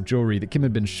expensive piece of jewelry that Kim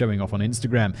had been showing off on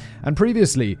Instagram. And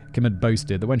previously, Kim had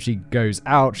boasted that when she goes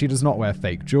out, she does not wear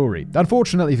fake jewelry.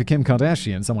 Unfortunately for Kim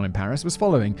Kardashian, someone in Paris was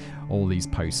following all these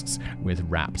posts with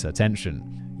rapt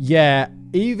attention. Yeah,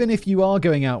 even if you are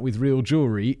going out with real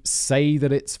jewelry, say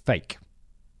that it's fake.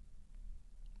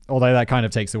 Although that kind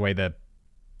of takes away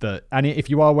and if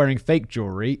you are wearing fake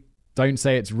jewelry, don't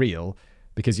say it's real,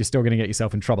 because you're still going to get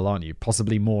yourself in trouble, aren't you?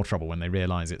 Possibly more trouble when they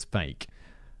realize it's fake.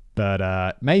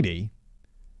 But maybe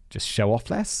just show off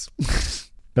less.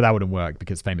 But that wouldn't work,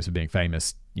 because famous for being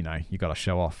famous, you know, you got to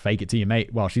show off. Fake it to your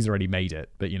mate. Well, she's already made it,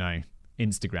 but you know,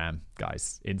 Instagram,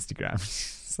 guys, Instagram.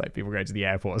 It's like people go to the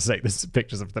airport and take this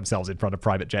pictures of themselves in front of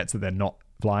private jets that they're not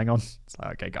flying on. It's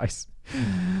like, okay, guys.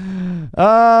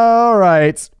 All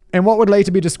right. In what would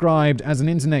later be described as an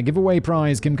internet giveaway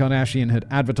prize, Kim Kardashian had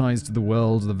advertised to the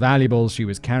world the valuables she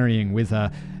was carrying with her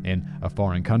in a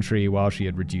foreign country while she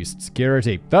had reduced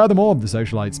security. Furthermore, the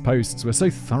socialite's posts were so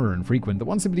thorough and frequent that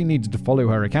one simply needed to follow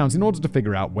her account in order to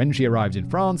figure out when she arrived in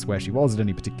France, where she was at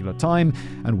any particular time,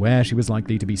 and where she was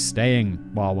likely to be staying.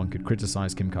 While one could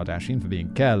criticize Kim Kardashian for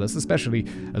being careless, especially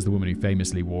as the woman who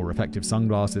famously wore reflective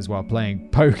sunglasses while playing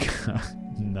poker.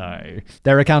 No.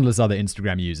 There are countless other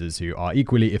Instagram users who are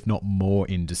equally, if not more,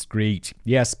 indiscreet.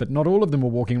 Yes, but not all of them were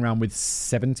walking around with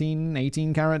 17,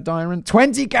 18 carat diamonds,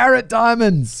 20 carat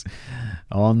diamonds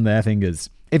on their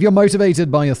fingers. If you're motivated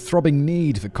by a throbbing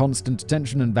need for constant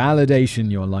attention and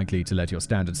validation, you're likely to let your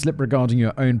standards slip regarding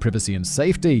your own privacy and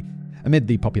safety. Amid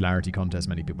the popularity contest,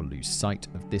 many people lose sight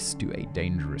of this to a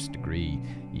dangerous degree.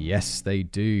 Yes, they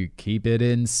do. Keep it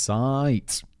in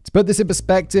sight. To put this in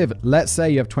perspective, let's say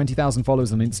you have 20,000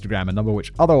 followers on Instagram, a number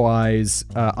which otherwise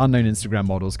unknown Instagram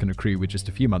models can accrue with just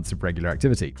a few months of regular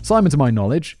activity. Simon, to my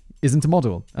knowledge, isn't a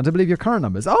model, and I believe your current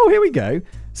numbers, oh, here we go,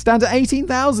 stand at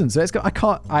 18,000. So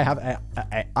I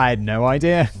had no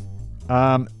idea.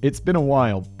 It's been a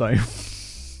while though.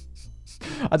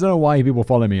 I don't know why people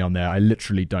follow me on there. I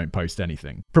literally don't post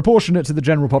anything. Proportionate to the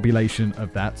general population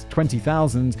of that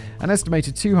 20,000, an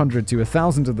estimated 200 to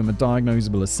 1,000 of them are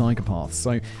diagnosable as psychopaths.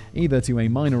 So either to a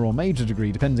minor or major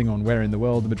degree, depending on where in the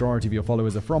world the majority of your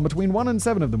followers are from, between 1 and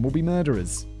 7 of them will be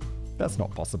murderers. That's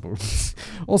not possible.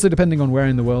 Also, depending on where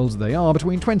in the world they are,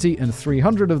 between 20 and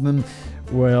 300 of them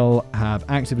will have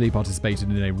actively participated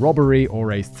in a robbery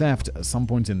or a theft at some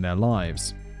point in their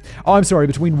lives. Oh, I'm sorry,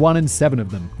 between 1 and 7 of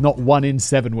them. Not 1 in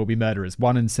 7 will be murderers.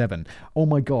 1 in 7. Oh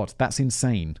my god, that's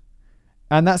insane.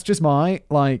 And that's just my,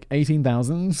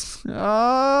 18,000.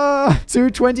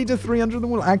 220 to 300 of them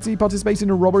will actively participate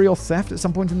in a robbery or theft at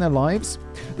some point in their lives.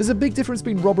 There's a big difference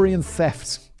between robbery and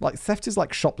theft. Theft is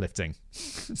like shoplifting.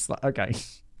 It's okay.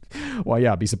 Well,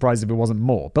 yeah, I'd be surprised if it wasn't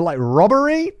more. But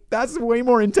robbery? That's a way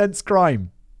more intense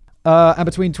crime. And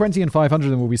between 20 and 500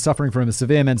 of them will be suffering from a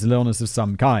severe mental illness of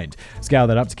some kind. Scale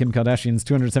that up to Kim Kardashian's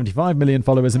 275 million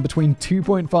followers, and between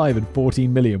 2.5 and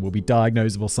 14 million will be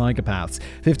diagnosable psychopaths.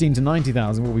 15 to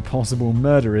 90,000 will be possible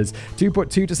murderers.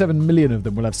 2.2 to 7 million of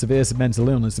them will have severe mental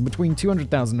illness, and between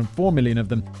 200,000 and 4 million of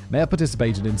them may have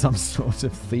participated in some sort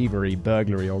of thievery,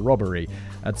 burglary, or robbery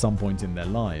at some point in their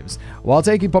lives. While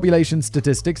taking population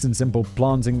statistics and simply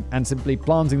planting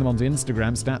them onto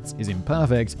Instagram stats is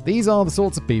imperfect, these are the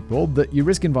sorts of people that you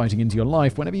risk inviting into your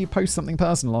life whenever you post something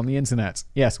personal on the internet.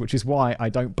 Yes, which is why I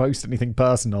don't post anything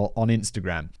personal on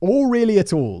Instagram. Or really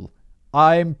at all.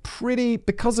 I'm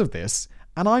because of this,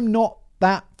 and I'm not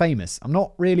that famous. I'm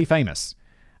not really famous.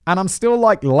 And I'm still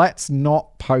let's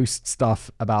not post stuff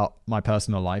about my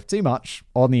personal life too much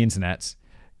on the internet.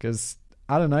 Because,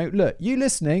 I don't know, look, you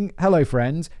listening, hello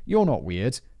friend, you're not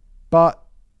weird. But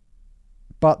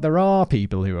there are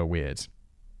people who are weird.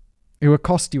 Who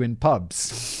accost you in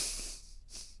pubs.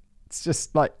 It's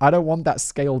just I don't want that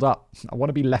scaled up. I want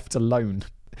to be left alone.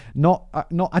 I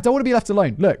don't want to be left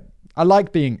alone. Look, I like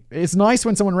it's nice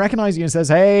when someone recognizes you and says,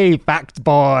 hey, fact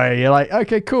boy. You're like,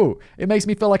 okay, cool. It makes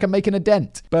me feel like I'm making a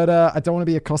dent. But I don't want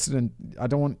to be accosted, and I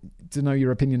don't want to know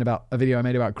your opinion about a video I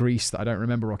made about Greece that I don't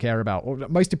remember or care about. Or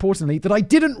most importantly, that I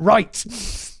didn't write.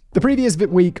 The previous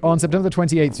week, on September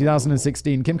 28,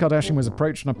 2016, Kim Kardashian was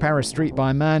approached on a Paris street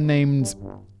by a man named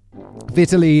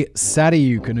Vitaly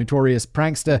Sadiuk, a notorious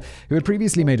prankster who had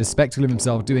previously made a spectacle of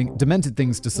himself doing demented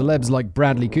things to celebs like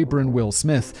Bradley Cooper and Will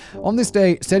Smith. On this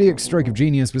day, Sadiuk's stroke of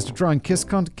genius was to try and kiss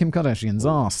Kim Kardashian's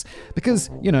ass. Because,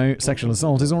 sexual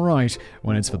assault is alright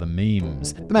when it's for the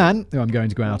memes. The man, who I'm going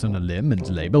to go out on a limb and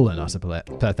label an utter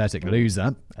pathetic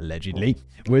loser, allegedly,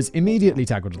 was immediately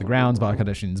tackled to the ground by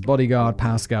Kardashian's bodyguard,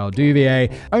 Pascal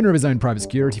Duvier. Owner of his own private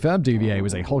security firm, Duvier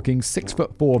was a hulking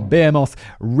 6'4" behemoth,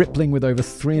 rippling with over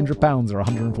 300 pounds or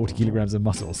 140 kilograms of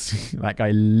muscles. That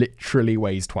guy literally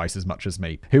weighs twice as much as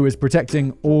me. Who was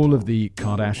protecting all of the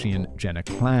Kardashian-Jenner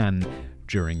clan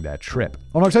during their trip.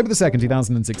 On October the 2nd,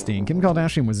 2016, Kim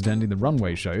Kardashian was attending the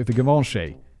runway show for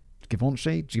Givenchy.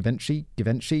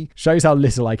 Shows how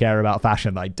little I care about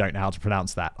fashion that I don't know how to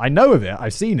pronounce that. I know of it,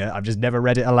 I've seen it, I've just never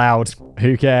read it aloud.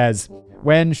 Who cares?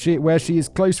 Where she is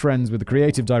close friends with the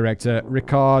creative director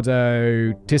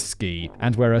Riccardo Tisci,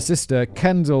 and where her sister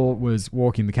Kendall was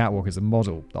walking the catwalk as a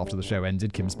model. After the show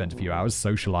ended, Kim spent a few hours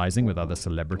socializing with other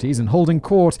celebrities and holding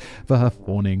court for her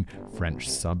fawning French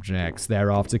subjects.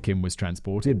 Thereafter, Kim was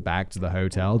transported back to the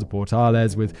hotel to Port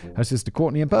Arles with her sister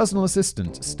Courtney and personal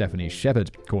assistant Stephanie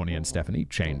Shepard. Courtney and Stephanie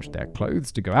changed their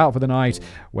clothes to go out for the night,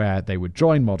 where they would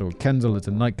join model Kendall at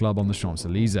a nightclub on the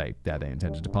Champs-Elysees. There they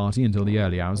intended to party until the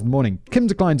early hours of the morning. Kim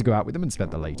declined to go out with them and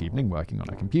spent the late evening working on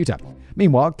her computer.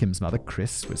 Meanwhile, Kim's mother,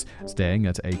 Chris, was staying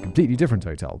at a completely different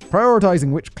hotel.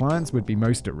 Prioritizing which clients would be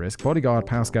most at risk, bodyguard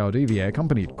Pascal Duvier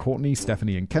accompanied Courtney,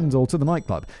 Stephanie, and Kendall to the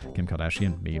nightclub. Kim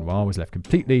Kardashian, meanwhile, was left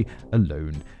completely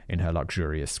alone in her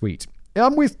luxurious suite.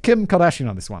 I'm with Kim Kardashian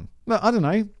on this one. I don't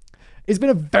know. It's been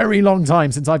a very long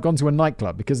time since I've gone to a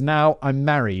nightclub because now I'm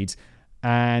married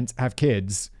and have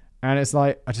kids. And it's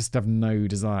like, I just have no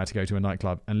desire to go to a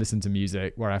nightclub and listen to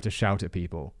music where I have to shout at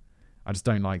people. I just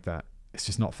don't like that. It's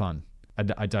just not fun.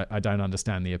 I don't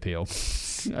understand the appeal.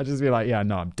 I just be like, yeah,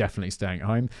 no, I'm definitely staying at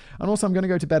home. And also I'm going to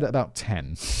go to bed at about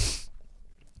 10.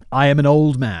 I am an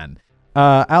old man.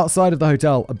 Outside of the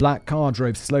hotel, a black car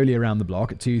drove slowly around the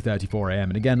block at 2:34 a.m.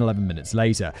 and again 11 minutes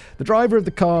later. The driver of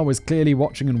the car was clearly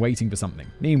watching and waiting for something.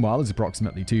 Meanwhile, at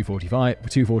approximately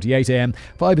 2:48 a.m.,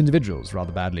 5 individuals,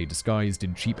 rather badly disguised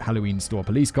in cheap Halloween store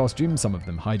police costumes, some of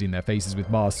them hiding their faces with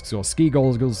masks or ski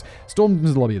goggles, stormed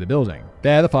into the lobby of the building.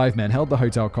 There, the 5 men held the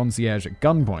hotel concierge at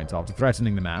gunpoint. After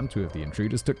threatening the man, 2 of the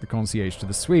intruders took the concierge to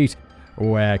the suite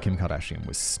where Kim Kardashian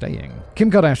was staying. Kim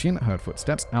Kardashian heard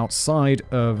footsteps outside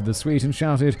of the suite and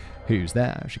shouted, "Who's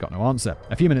there?" She got no answer.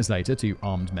 A few minutes later, 2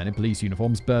 armed men in police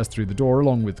uniforms burst through the door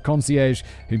along with the concierge,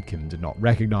 whom Kim did not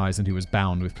recognize and who was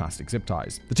bound with plastic zip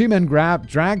ties. The 2 men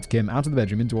dragged Kim out of the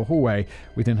bedroom into a hallway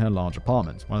within her large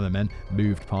apartment. One of the men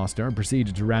moved past her and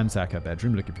proceeded to ransack her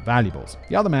bedroom looking for valuables.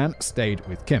 The other man stayed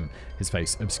with Kim, his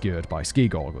face obscured by ski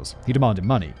goggles. He demanded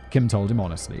money. Kim told him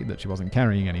honestly that she wasn't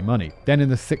carrying any money. Then in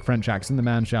the thick French accent, the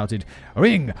man shouted,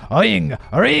 "Ring! Ring!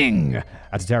 Ring!"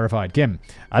 at a terrified Kim.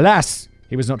 Alas,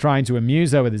 he was not trying to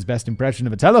amuse her with his best impression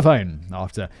of a telephone.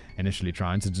 After initially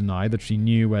trying to deny that she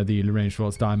knew where the Lorraine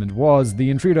Schwartz diamond was,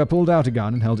 the intruder pulled out a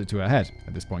gun and held it to her head.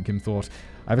 At this point, Kim thought,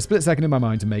 I have a split second in my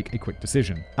mind to make a quick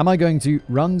decision. Am I going to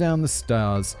run down the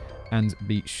stairs and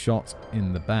be shot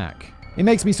in the back? It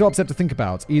makes me so upset to think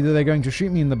about. Either they're going to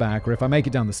shoot me in the back, or if I make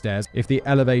it down the stairs, if the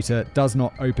elevator does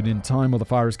not open in time or the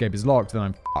fire escape is locked, then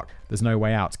I'm fucked. There's no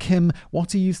way out. Kim,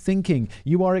 what are you thinking?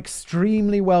 You are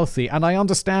extremely wealthy, and I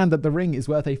understand that the ring is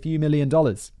worth a few $1 million.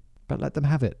 But let them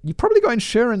have it. You probably got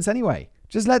insurance anyway.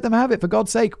 Just let them have it, for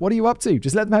God's sake. What are you up to?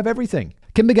 Just let them have everything.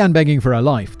 Kim began begging for her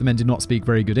life. The men did not speak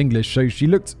very good English, so she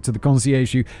looked to the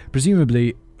concierge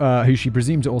who she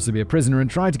presumed to also be a prisoner and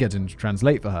tried to get him to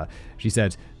translate for her. She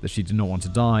said that she did not want to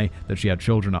die, that she had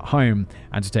children at home,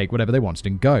 and to take whatever they wanted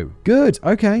and go. Good,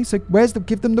 okay, so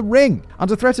give them the ring?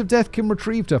 Under threat of death, Kim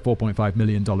retrieved her $4.5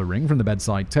 million ring from the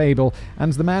bedside table,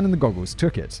 and the man in the goggles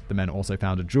took it. The men also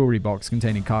found a jewelry box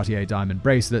containing Cartier diamond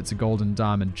bracelets, a golden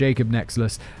diamond Jacob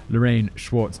necklace, Lorraine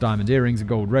Schwartz diamond earrings, a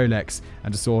gold Rolex,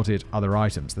 and assorted other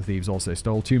items. The thieves also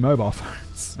stole 2 mobile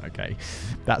phones. Okay,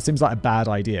 that seems like a bad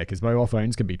idea, because mobile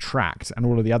phones can be tracked, and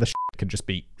all of the other shit could just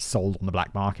be sold on the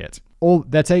black market. All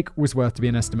their take was worth to be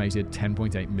an estimated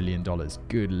 $10.8 million.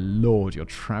 Good lord, you're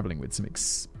traveling with some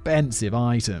expensive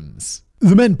items.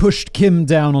 The men pushed Kim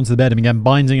down onto the bed and began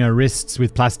binding her wrists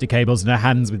with plastic cables and her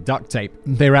hands with duct tape.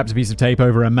 They wrapped a piece of tape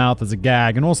over her mouth as a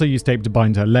gag and also used tape to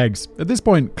bind her legs. At this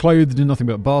point, clothed in nothing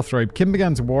but a bathrobe, Kim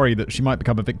began to worry that she might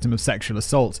become a victim of sexual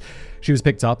assault. She was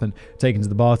picked up and taken to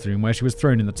the bathroom where she was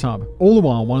thrown in the tub. All the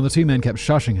while, one of the 2 men kept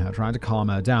shushing her, trying to calm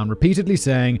her down, repeatedly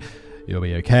saying, "You'll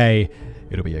be okay.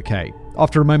 It'll be okay."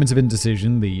 After a moment of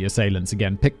indecision, the assailants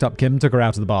again picked up Kim, took her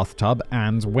out of the bathtub,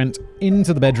 and went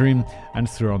into the bedroom and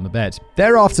threw her on the bed.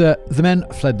 Thereafter, the men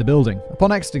fled the building.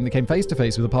 Upon exiting, they came face to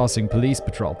face with a passing police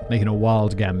patrol. Making a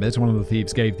wild gambit, one of the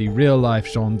thieves gave the real-life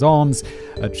gendarmes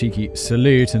a cheeky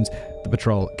salute, and the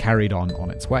patrol carried on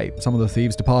its way. Some of the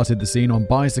thieves departed the scene on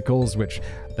bicycles, which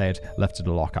they had left at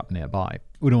a lockup nearby.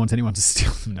 Wouldn't want anyone to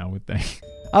steal them now, would they?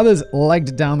 Others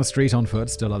legged down the street on foot,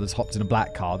 still others hopped in a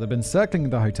black car that had been circling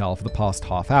the hotel for the past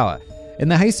half hour. In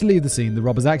their haste to leave the scene, the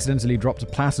robbers accidentally dropped a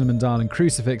platinum and diamond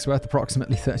crucifix worth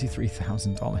approximately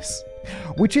 $33,000,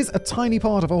 which is a tiny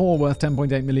part of a haul worth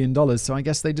 $10.8 million, so I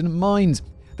guess they didn't mind.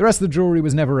 The rest of the jewelry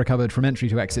was never recovered. From entry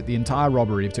to exit, the entire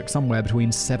robbery took somewhere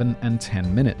between 7 and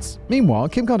 10 minutes. Meanwhile,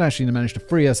 Kim Kardashian managed to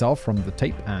free herself from the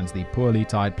tape and the poorly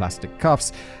tied plastic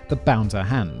cuffs that bound her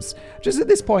hands. Just at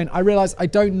this point, I realized I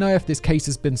don't know if this case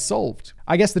has been solved.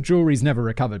 I guess the jewelry's never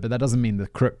recovered, but that doesn't mean the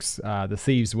crooks, the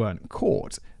thieves, weren't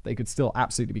caught. They could still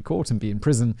absolutely be caught and be in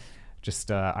prison.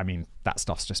 That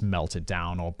stuff's just melted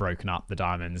down or broken up. The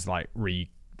diamonds,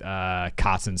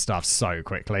 cut and stuff so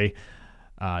quickly.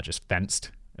 Just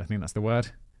fenced. I think that's the word.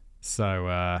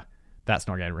 So that's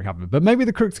not getting recovered. But maybe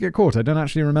the crooks get caught. I don't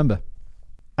actually remember.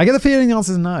 I get the feeling the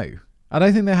answer is no. I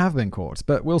don't think they have been caught,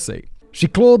 but we'll see. She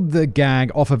clawed the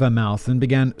gag off of her mouth and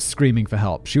began screaming for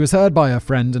help. She was heard by her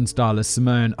friend and stylist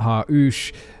Simone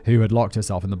Harouche, who had locked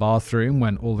herself in the bathroom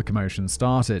when all the commotion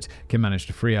started. Kim managed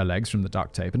to free her legs from the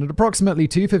duct tape, and at approximately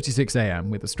 2:56 a.m.,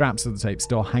 with the straps of the tape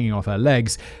still hanging off her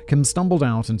legs, Kim stumbled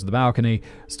out into the balcony,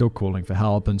 still calling for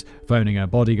help and phoning her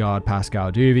bodyguard Pascal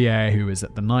Duvier, who was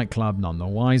at the nightclub none the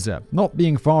wiser. Not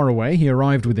being far away, he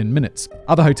arrived within minutes.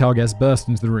 Other hotel guests burst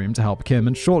into the room to help Kim,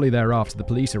 and shortly thereafter the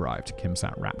police arrived. Kim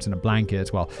sat wrapped in a blanket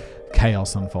while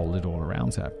chaos unfolded all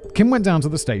around her. Kim went down to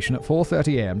the station at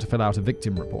 4:30 a.m. to fill out a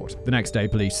victim report. The next day,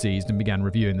 police seized and began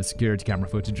reviewing the security camera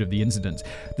footage of the incident.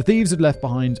 The thieves had left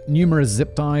behind numerous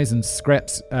zip ties and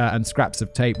scraps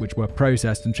of tape, which were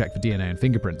processed and checked for DNA and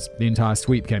fingerprints. The entire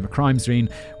sweep became a crime scene,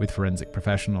 with forensic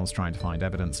professionals trying to find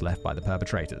evidence left by the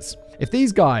perpetrators. If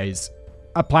these guys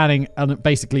are planning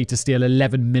basically to steal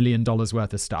 $11 million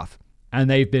worth of stuff, and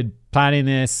they've been planning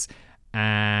this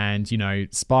and,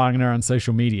 spying on her on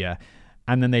social media,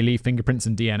 and then they leave fingerprints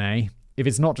and DNA, if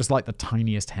it's not just like the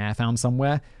tiniest hair found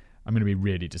somewhere, I'm going to be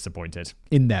really disappointed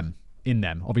in them.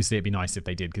 Obviously, it'd be nice if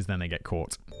they did, because then they get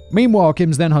caught. Meanwhile,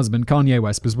 Kim's then husband, Kanye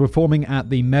West, was performing at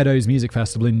the Meadows Music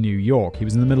Festival in New York. He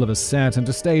was in the middle of a set, and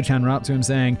a stagehand ran up to him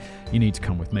saying, "You need to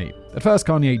come with me." At first,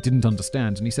 Kanye didn't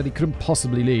understand, and he said he couldn't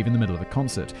possibly leave in the middle of a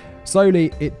concert.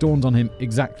 Slowly, it dawned on him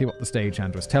exactly what the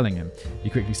stagehand was telling him.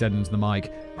 He quickly said into the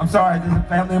mic, "I'm sorry, there's a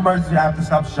family emergency, I have to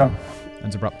stop the show."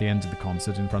 And abruptly ended the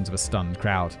concert in front of a stunned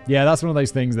crowd. Yeah, that's one of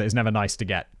those things that is never nice to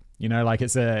get.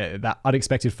 It's that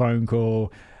unexpected phone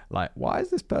call. Like, why is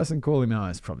this person calling me? Oh,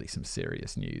 it's probably some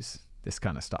serious news. This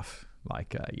kind of stuff.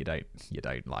 Like, you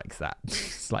don't like that.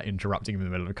 It's like interrupting in the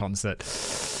middle of a concert.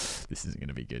 This isn't going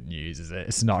to be good news, is it?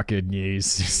 It's not good news.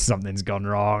 Something's gone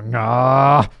wrong.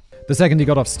 The second he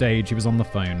got off stage, he was on the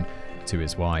phone to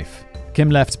his wife. Kim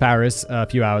left Paris a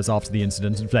few hours after the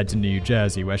incident and fled to New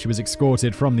Jersey, where she was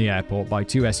escorted from the airport by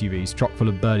 2 SUVs chock full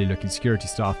of burly-looking security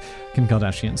staff. Kim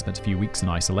Kardashian spent a few weeks in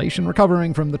isolation,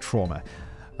 recovering from the trauma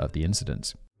of the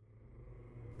incident.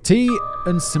 Tea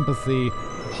and sympathy,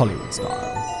 Hollywood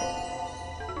style.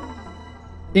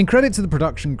 In credit to the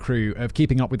production crew of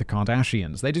Keeping Up with the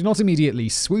Kardashians, they did not immediately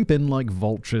swoop in like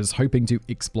vultures, hoping to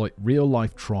exploit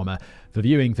real-life trauma for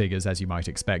viewing figures, as you might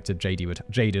expect a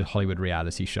jaded Hollywood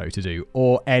reality show to do,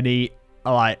 or any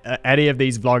of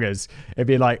these vloggers. It'd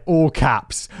be like, all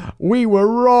caps, "We were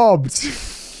robbed."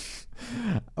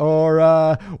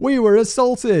 Or, "We were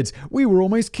assaulted. We were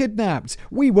almost kidnapped.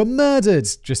 We were murdered."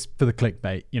 Just for the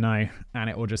clickbait, and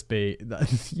it will just be...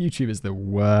 YouTube is the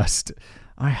worst.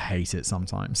 I hate it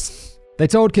sometimes. They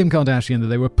told Kim Kardashian that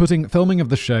they were putting filming of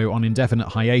the show on indefinite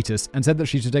hiatus and said that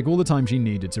she should take all the time she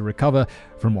needed to recover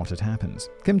from what had happened.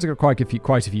 Kim took quite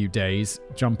a few days,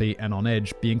 jumpy and on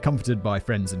edge, being comforted by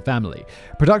friends and family.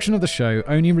 Production of the show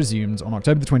only resumed on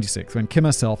October the 26th when Kim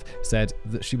herself said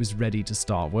that she was ready to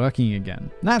start working again.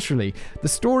 Naturally, the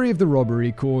story of the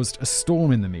robbery caused a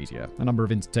storm in the media. A number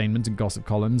of entertainment and gossip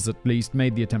columns at least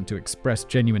made the attempt to express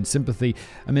genuine sympathy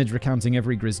amid recounting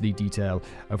every grisly detail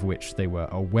of which they were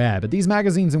aware. But these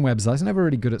magazines and websites are never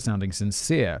really good at sounding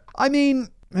sincere. I mean,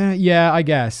 yeah, I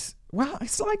guess. Well,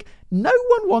 it's like no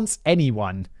one wants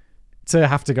anyone to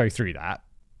have to go through that.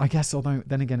 I guess, although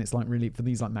then again, it's like really for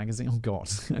these like magazines. Oh God,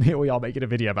 and here we are making a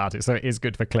video about it, so it is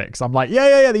good for clicks. I'm like,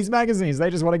 yeah, these magazines, they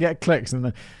just want to get clicks, and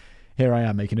then here I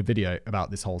am making a video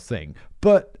about this whole thing.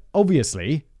 But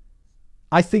obviously,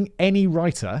 I think any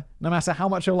writer, no matter how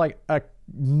much of like a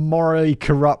morally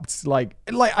corrupt, like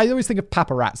I always think of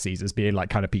paparazzis as being like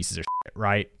kind of pieces of shit,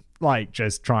 right? Like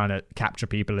just trying to capture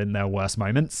people in their worst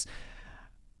moments.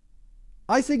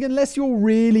 I think unless you're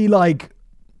really like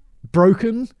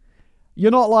broken,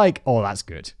 you're not like, "Oh, that's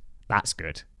good. That's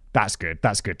good. That's good.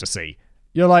 That's good to see."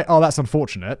 You're like, "Oh, that's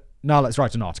unfortunate. Now let's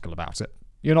write an article about it."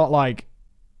 You're not like,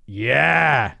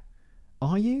 "Yeah."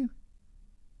 Are you?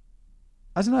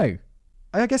 I don't know.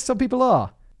 I guess some people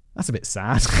are. That's a bit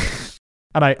sad.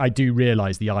 And I do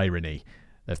realise the irony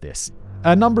of this.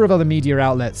 A number of other media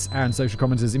outlets and social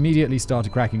commenters immediately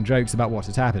started cracking jokes about what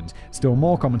had happened. Still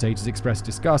more commentators expressed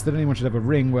disgust that anyone should have a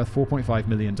ring worth $4.5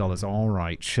 million. All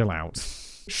right, chill out.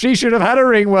 She should have had a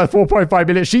ring worth $4.5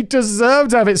 million. She deserved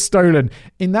to have it stolen.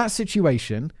 In that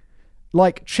situation,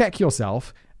 like, check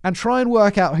yourself and try and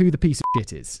work out who the piece of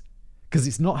shit is. Because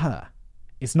it's not her.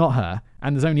 It's not her.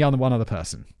 And there's only one other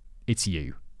person. It's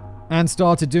you. And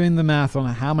started doing the math on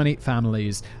how many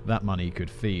families that money could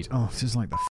feed. Oh, this is like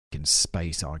the fucking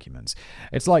space arguments.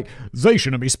 It's like, they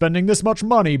shouldn't be spending this much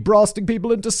money blasting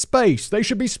people into space. They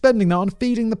should be spending that on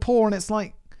feeding the poor. And it's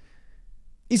like,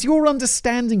 is your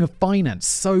understanding of finance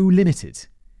so limited?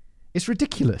 It's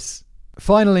ridiculous.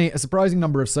 Finally, a surprising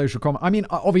number of social comments. I mean,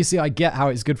 obviously, I get how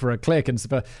it's good for a click and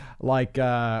for, like,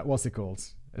 what's it called?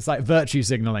 It's like virtue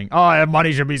signaling. Oh,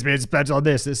 money should be spent on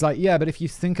this. It's like, yeah, but if you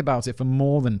think about it for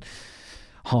more than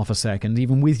half a second,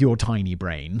 even with your tiny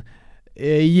brain,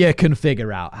 you can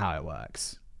figure out how it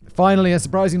works. Finally, a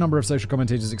surprising number of social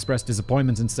commentators expressed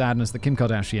disappointment and sadness that Kim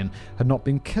Kardashian had not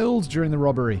been killed during the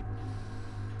robbery.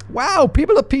 Wow,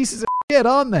 people are pieces of shit,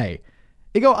 aren't they?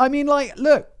 I mean, like,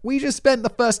 look, we just spent the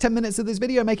first 10 minutes of this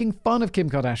video making fun of Kim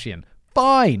Kardashian.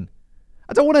 Fine.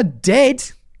 I don't want her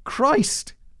dead.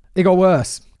 Christ. It got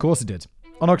worse. Of course it did.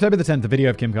 On October the 10th, a video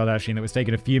of Kim Kardashian that was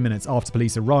taken a few minutes after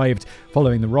police arrived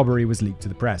following the robbery was leaked to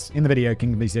the press. In the video,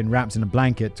 Kim can be seen wrapped in a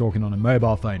blanket talking on a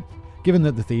mobile phone. Given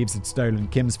that the thieves had stolen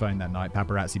Kim's phone that night,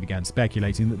 paparazzi began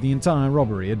speculating that the entire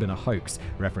robbery had been a hoax.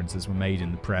 References were made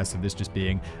in the press of this just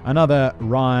being another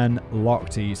Ryan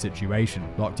Lochte situation.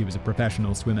 Lochte was a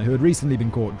professional swimmer who had recently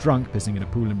been caught drunk pissing in a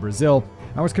pool in Brazil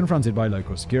and was confronted by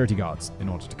local security guards. In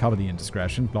order to cover the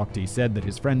indiscretion, Lochte said that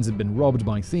his friends had been robbed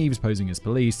by thieves posing as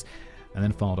police and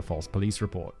then filed a false police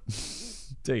report.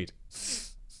 Dude.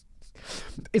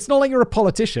 It's not like you're a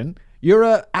politician. You're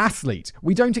an athlete.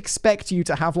 We don't expect you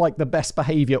to have, like, the best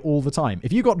behavior all the time.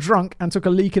 If you got drunk and took a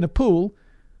leak in a pool,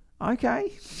 okay.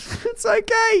 It's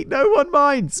okay. No one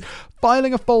minds.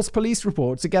 Filing a false police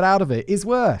report to get out of it is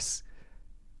worse.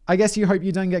 I guess you hope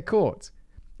you don't get caught.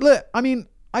 Look, I mean,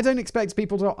 I don't expect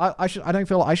people to... I don't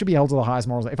feel like I should be held to the highest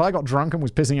morals. If I got drunk and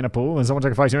was pissing in a pool and someone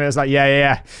took a photo of me, it's like,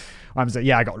 yeah. I was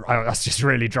just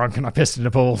really drunk and I pissed in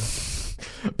a pool.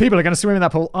 People are going to swim in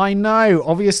that pool. I know.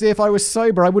 Obviously, if I was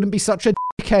sober, I wouldn't be such a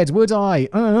dickhead, would I?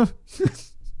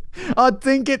 I'd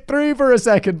think it through for a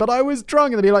second, but I was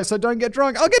drunk. And they'd be like, so don't get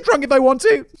drunk. I'll get drunk if I want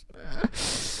to.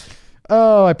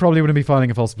 I probably wouldn't be filing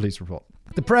a false police report.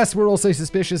 The press were also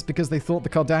suspicious because they thought the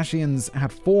Kardashians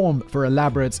had formed for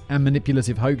elaborate and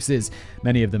manipulative hoaxes.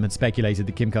 Many of them had speculated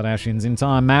that Kim Kardashian's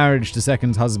entire marriage to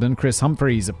second husband Kris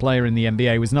Humphries, a player in the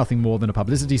NBA, was nothing more than a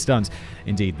publicity stunt.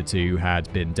 Indeed, the two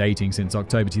had been dating since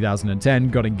October 2010,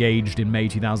 got engaged in May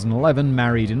 2011,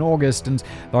 married in August, and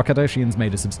the Kardashians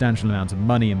made a substantial amount of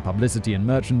money in publicity and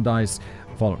merchandise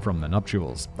from the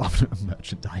nuptials.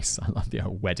 Merchandise. I love the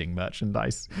wedding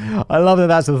merchandise. I love that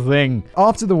that's a thing.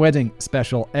 After the wedding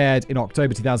special aired in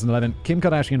October 2011, Kim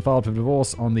Kardashian filed for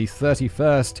divorce on the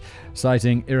 31st,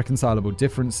 citing irreconcilable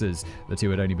differences. The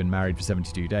two had only been married for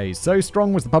 72 days. So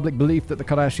strong was the public belief that the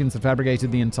Kardashians had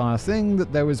fabricated the entire thing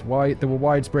that there were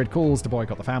widespread calls to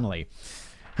boycott the family.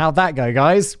 How'd that go,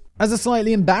 guys? As a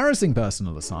slightly embarrassing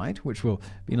personal aside, which will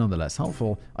be nonetheless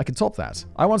helpful, I can top that.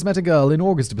 I once met a girl in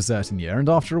August of a certain year, and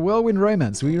after a whirlwind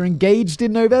romance, we were engaged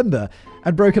in November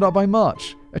and broken up by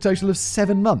March, a total of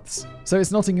 7 months. So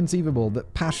it's not inconceivable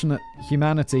that passionate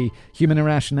human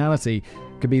irrationality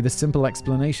could be the simple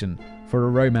explanation for a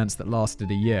romance that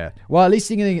lasted a year. Well, at least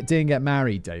you didn't get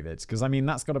married, David, because, I mean,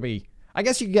 that's got to be... I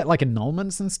guess you could get, like,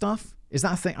 annulments and stuff. Is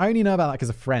that a thing? I only know about that because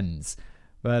of friends,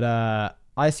 but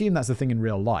I assume that's a thing in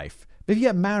real life. But if you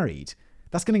get married,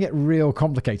 that's going to get real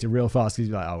complicated real fast because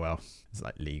you're like, oh, well, there's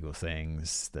like legal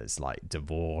things, there's like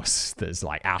divorce, there's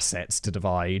like assets to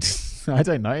divide. I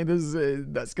don't know.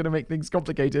 That's going to make things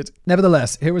complicated.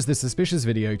 Nevertheless, here was this suspicious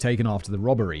video taken after the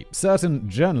robbery. Certain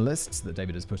journalists, that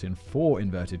David has put in 4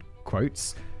 inverted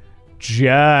quotes,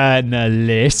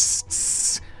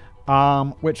 journalists,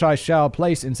 which I shall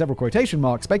place in several quotation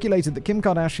marks, speculated that Kim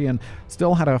Kardashian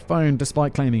still had her phone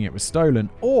despite claiming it was stolen.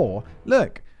 Or,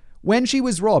 look, when she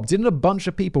was robbed, didn't a bunch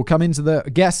of people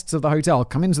guests of the hotel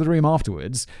come into the room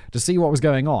afterwards to see what was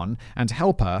going on and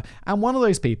help her? And one of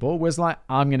those people was like,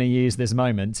 I'm going to use this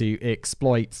moment to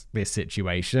exploit this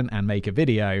situation and make a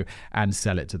video and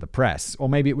sell it to the press. Or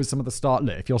maybe it was some of the start.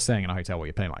 Look, if you're staying in a hotel where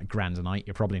you're paying like $1,000 a night,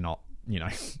 you're probably not,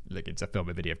 looking to film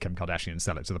a video of Kim Kardashian and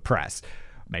sell it to the press.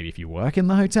 Maybe if you work in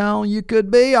the hotel, you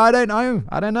could be. I don't know.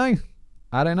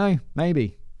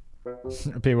 Maybe.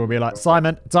 People will be like,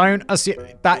 Simon, don't assume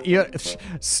that you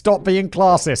stop being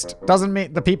classist. Doesn't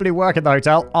mean the people who work in the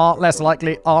hotel are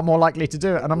more likely to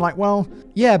do it. And I'm like, well,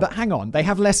 yeah, but hang on. They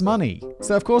have less money.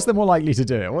 So of course they're more likely to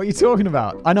do it. What are you talking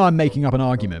about? I know I'm making up an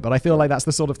argument, but I feel like that's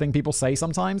the sort of thing people say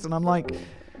sometimes. And I'm like,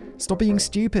 stop being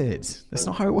stupid. That's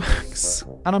not how it works.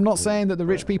 And I'm not saying that the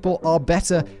rich people are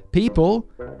better people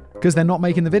because they're not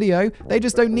making the video. They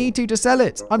just don't need to sell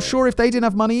it. I'm sure if they didn't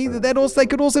have money, they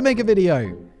could also make a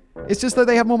video. It's just that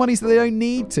they have more money so they don't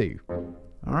need to.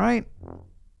 All right?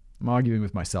 I'm arguing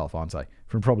with myself, aren't I?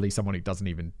 From probably someone who doesn't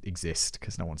even exist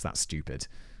because no one's that stupid.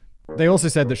 They also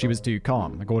said that she was too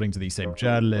calm. According to these same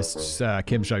journalists,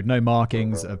 Kim showed no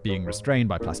markings of being restrained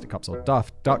by plastic cups or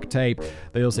duct tape.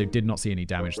 They also did not see any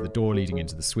damage to the door leading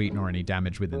into the suite, nor any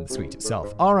damage within the suite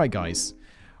itself. All right, guys.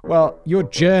 Well, you're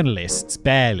journalists,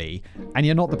 barely, and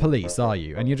you're not the police, are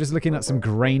you? And you're just looking at some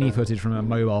grainy footage from a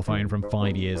mobile phone from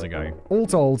 5 years ago. All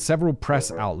told, several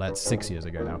press outlets, 6 years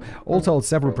ago now,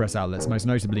 most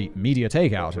notably Media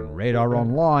Takeout and Radar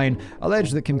Online,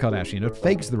 alleged that Kim Kardashian had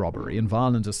faked the robbery and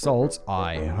violent assault.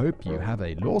 I hope you have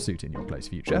a lawsuit in your close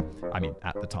future. I mean,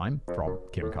 at the time, from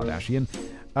Kim Kardashian.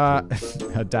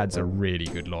 Her dad's a really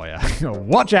good lawyer.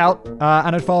 Watch out!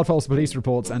 And had filed false police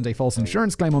reports and a false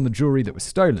insurance claim on the jewelry that was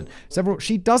stolen.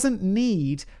 She doesn't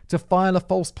need to file a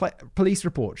false police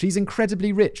report. She's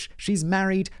incredibly rich. She's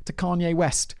married to Kanye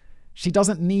West. She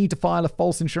doesn't need to file a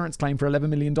false insurance claim for $11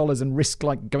 million and risk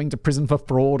going to prison for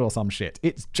fraud or some shit.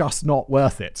 It's just not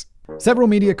worth it. Several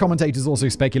media commentators also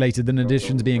speculated that in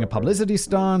addition to being a publicity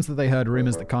stunt, that they heard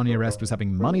rumors that Kanye West was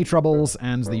having money troubles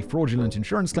and the fraudulent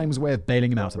insurance claim was a way of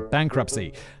bailing him out of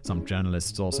bankruptcy. Some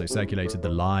journalists also circulated the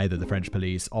lie that the French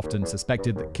police often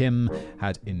suspected that Kim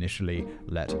had initially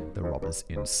let the robbers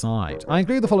inside. I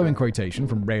include the following quotation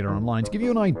from Radar Online to give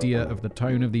you an idea of the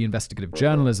tone of the investigative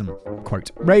journalism.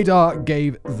 Quote, Radar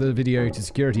gave the video to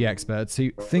security experts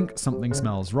who think something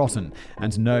smells rotten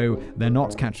and know they're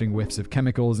not catching whiffs of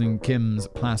chemicals in Kim's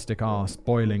plastic arse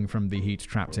boiling from the heat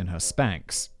trapped in her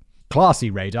Spanx. Classy,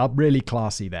 Radar. Really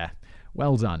classy there.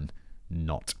 Well done.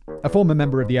 Not. A former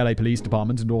member of the LA Police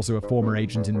Department and also a former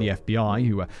agent in the FBI,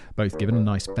 who were both given a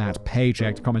nice fat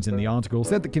paycheck to comment in the article,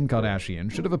 said that Kim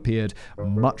Kardashian should have appeared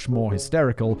much more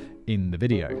hysterical in the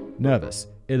video. Nervous,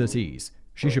 ill at ease.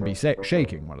 She should be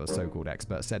shaking, one of the so-called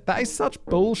experts said. That is such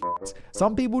bullshit.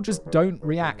 Some people just don't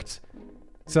react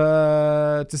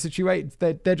to situate.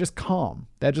 They're just calm.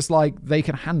 They're just like, they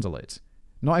can handle it.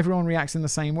 Not everyone reacts in the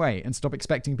same way, and stop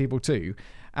expecting people to.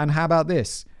 And how about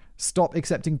this? Stop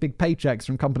accepting big paychecks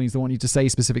from companies that want you to say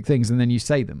specific things and then you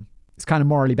say them. It's kind of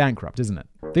morally bankrupt, isn't it?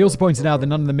 They also pointed out that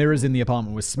none of the mirrors in the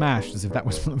apartment were smashed, as if that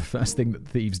was one of the first things that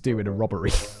thieves do in a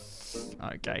robbery.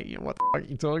 Okay, what the fuck are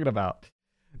you talking about?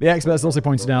 The experts also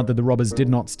pointed out that the robbers did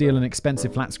not steal an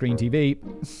expensive flat-screen TV.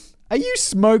 Are you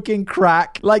smoking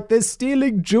crack? Like, they're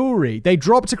stealing jewelry. They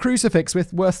dropped a crucifix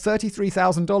worth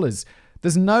 $33,000.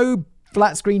 There's no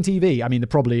flat-screen TV. I mean, there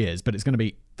probably is, but it's going to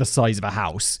be the size of a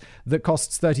house that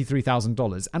costs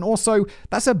 $33,000. And also,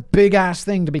 that's a big-ass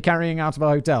thing to be carrying out of a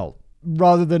hotel,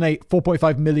 rather than a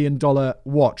 $4.5 million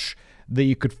watch that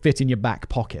you could fit in your back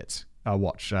pocket.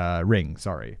 Ring,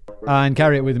 sorry. And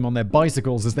carry it with them on their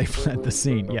bicycles as they fled the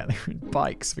scene. Yeah, they were in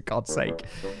bikes, for God's sake.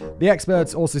 The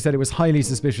experts also said it was highly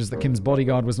suspicious that Kim's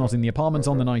bodyguard was not in the apartment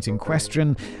on the night in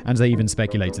question, and they even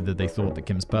speculated that they thought that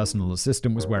Kim's personal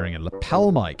assistant was wearing a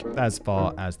lapel mic. As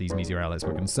far as these media outlets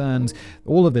were concerned,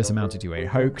 all of this amounted to a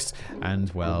hoax,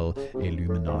 and, well,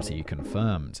 Illuminati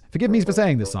confirmed. Forgive me for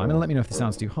saying this, Simon, and let me know if this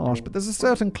sounds too harsh, but there's a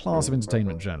certain class of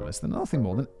entertainment journalists that are nothing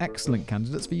more than excellent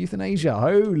candidates for euthanasia.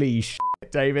 Holy shit,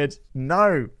 David.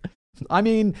 No. I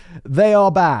mean, they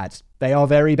are bad. They are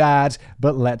very bad,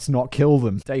 but let's not kill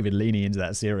them. David leaning into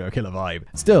that serial killer vibe.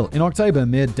 Still, in October,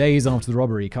 mere days after the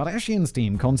robbery, Kardashian's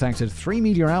team contacted 3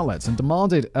 media outlets and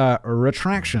demanded a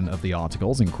retraction of the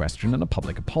articles in question and a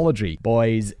public apology.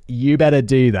 Boys, you better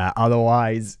do that,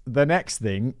 otherwise the next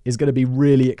thing is going to be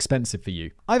really expensive for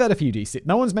you. I've had a few DC.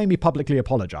 No one's made me publicly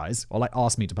apologize, or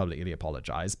asked me to publicly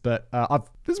apologize, but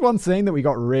there's one thing that we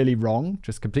got really wrong,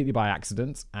 just completely by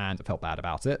accident, and I felt bad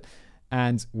about it.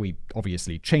 And we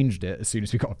obviously changed it as soon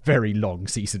as we got a very long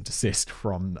cease and desist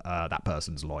from that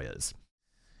person's lawyers.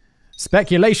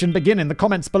 Speculation begin in the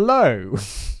comments below.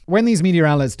 When these media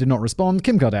outlets did not respond,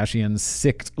 Kim Kardashian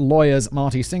sicked lawyers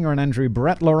Marty Singer and Andrew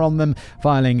Brettler on them,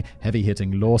 filing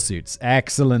heavy-hitting lawsuits.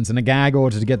 Excellent, and a gag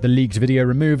order to get the leaked video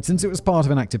removed since it was part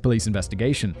of an active police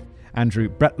investigation. Andrew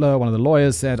Brettler, one of the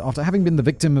lawyers, said, after having been the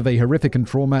victim of a horrific and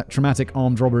traumatic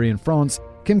armed robbery in France,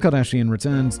 Kim Kardashian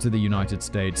returned to the United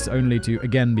States only to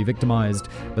again be victimized,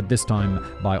 but this time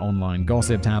by online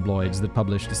gossip tabloids that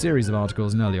published a series of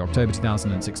articles in early October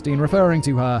 2016 referring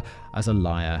to her as a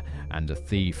liar and a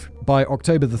thief. By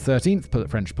October the 13th,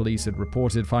 French police had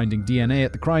reported finding DNA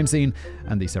at the crime scene,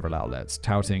 and the several outlets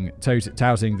touting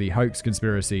the hoax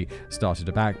conspiracy started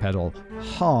to backpedal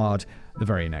hard the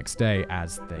very next day,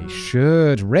 as they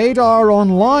should. Radar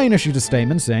Online issued a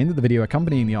statement saying that the video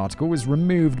accompanying the article was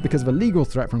removed because of a legal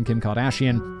threat from Kim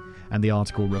Kardashian, and the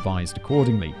article revised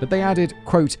accordingly. But they added,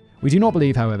 quote, "We do not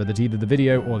believe, however, that either the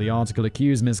video or the article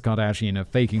accuse Ms. Kardashian of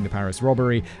faking the Paris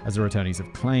robbery, as our attorneys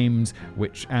have claimed,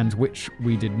 which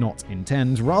we did not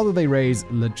intend. Rather, they raise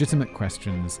legitimate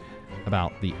questions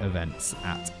about the events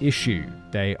at issue.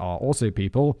 They are also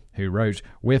people who wrote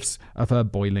whiffs of her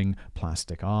boiling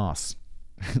plastic arse."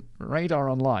 Radar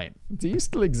Online. Do you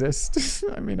still exist?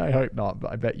 I mean, I hope not,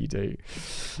 but I bet you do.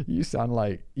 You sound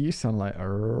like a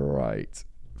right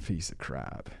Piece of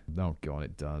crap. Oh, God,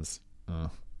 it does.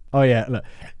 Oh, yeah, look.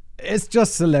 It's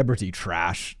just celebrity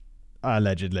trash,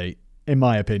 allegedly, in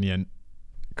my opinion.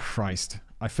 Christ.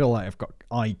 I feel like I've got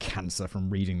eye cancer from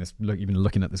reading this, even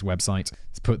looking at this website.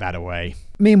 Let's put that away.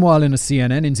 Meanwhile, in a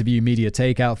CNN interview, Media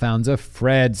Takeout founder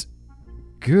Fred,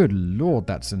 good lord,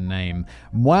 that's a name,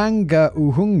 Mwanga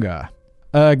Uhunga,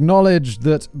 acknowledged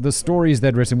that the stories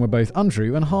they'd written were both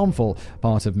untrue and harmful.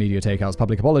 Part of Media Takeout's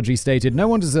public apology stated, "No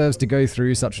one deserves to go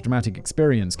through such a traumatic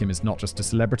experience. Kim is not just a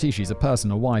celebrity, she's a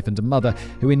person, a wife, and a mother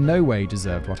who in no way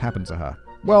deserved what happened to her."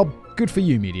 Well, good for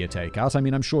you, Media Takeout. I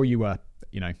mean, I'm sure you were,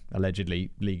 allegedly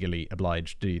legally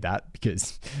obliged to do that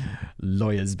because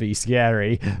lawyers be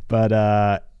scary. But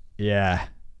yeah,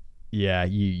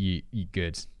 you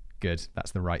good.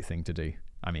 That's the right thing to do.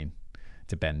 I mean,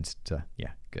 to bend to,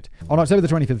 yeah, good. On October the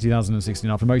 25th, 2016,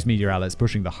 after most media outlets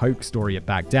pushing the hoax story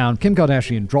back down, Kim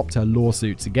Kardashian dropped her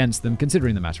lawsuits against them,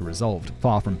 considering the matter resolved.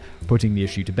 Far from putting the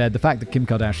issue to bed, the fact that Kim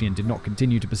Kardashian did not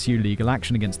continue to pursue legal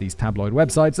action against these tabloid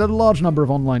websites led a large number of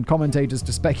online commentators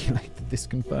to speculate that this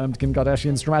confirmed Kim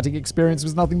Kardashian's traumatic experience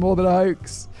was nothing more than a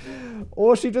hoax.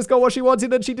 Or she just got what she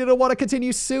wanted and she didn't want to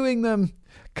continue suing them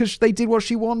because they did what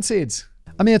she wanted.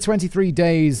 A mere 23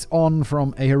 days on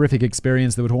from a horrific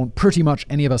experience that would haunt pretty much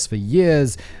any of us for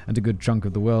years, and a good chunk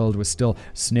of the world was still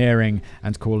sneering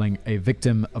and calling a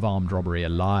victim of armed robbery a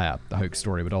liar. The hoax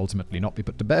story would ultimately not be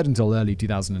put to bed until early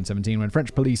 2017, when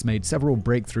French police made several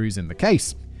breakthroughs in the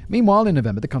case. Meanwhile, in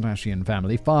November, the Kardashian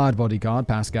family fired bodyguard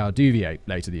Pascal Duvier.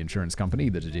 Later, the insurance company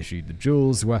that had insured the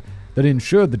jewels were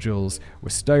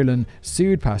stolen,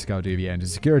 sued Pascal Duvier and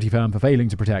his security firm for failing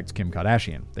to protect Kim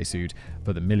Kardashian. They sued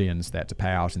for the millions they had to pay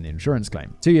out in the insurance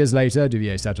claim. 2 years later,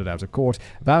 Duvier settled out of court,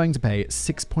 vowing to pay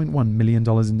 $6.1 million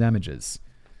in damages.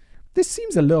 This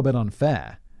seems a little bit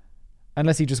unfair.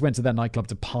 Unless he just went to that nightclub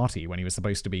to party when he was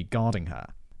supposed to be guarding her.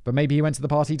 But maybe he went to the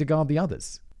party to guard the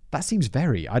others. That seems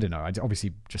very, I don't know,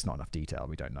 obviously just not enough detail,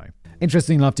 we don't know.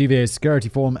 Interestingly enough, Duvier's security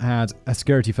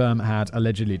firm had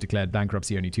allegedly declared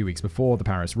bankruptcy only 2 weeks before the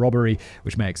Paris robbery,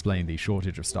 which may explain the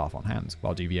shortage of staff on hand.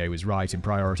 While Duvier was right in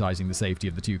prioritizing the safety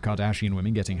of the two Kardashian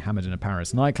women getting hammered in a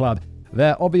Paris nightclub,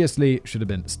 there obviously should have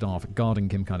been staff guarding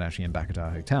Kim Kardashian back at her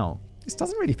hotel. This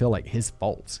doesn't really feel like his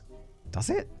fault, does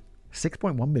it?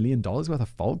 $6.1 million worth of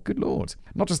fault? Good lord.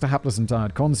 Not just a hapless and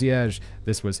tired concierge,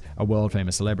 this was a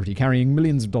world-famous celebrity carrying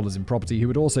millions of dollars in property who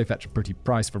would also fetch a pretty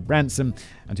price for ransom,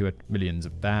 and who had millions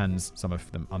of fans, some of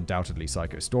them undoubtedly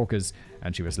psycho stalkers,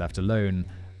 and she was left alone,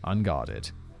 unguarded,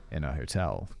 in a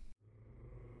hotel.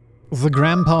 The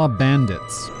Grandpa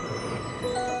Bandits.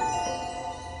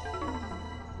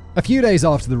 A few days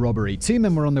after the robbery, two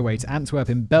men were on their way to Antwerp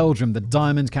in Belgium, the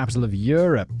diamond capital of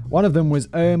Europe. One of them was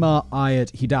Omar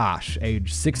Ayat Hidash,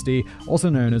 age 60, also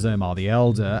known as Omar the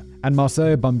Elder, and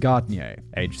Marceau Baumgartner,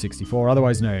 age 64,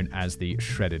 otherwise known as the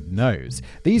Shredded Nose.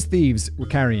 These thieves were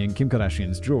carrying Kim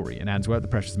Kardashian's jewelry. In Antwerp, the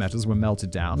precious metals were melted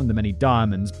down and the many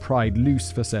diamonds pried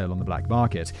loose for sale on the black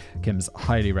market. Kim's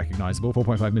highly recognizable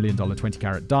 $4.5 million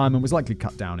 20-carat diamond was likely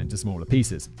cut down into smaller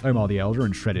pieces. Omar the Elder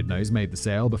and Shredded Nose made the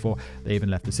sale before they even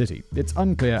left the city. It's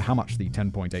unclear how much the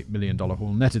 $10.8 million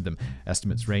haul netted them.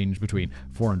 Estimates range between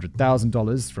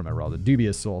 $400,000 from a rather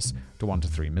dubious source to $1 to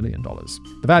 $3 million.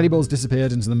 The valuables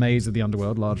disappeared into the maze of the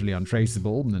underworld, largely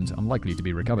untraceable and unlikely to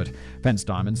be recovered. Fence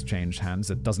diamonds changed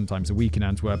hands a dozen times a week in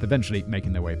Antwerp, eventually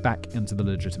making their way back into the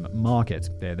legitimate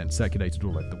market. They are then circulated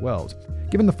all over the world.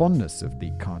 Given the fondness of the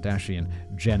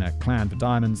Kardashian-Jenner clan for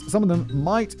diamonds, some of them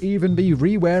might even be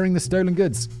re-wearing the stolen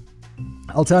goods.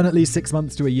 Alternately, 6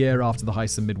 months to a year after the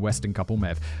heist, a Midwestern couple may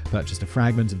have purchased a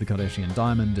fragment of the Kardashian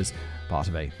diamond as part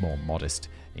of a more modest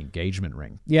engagement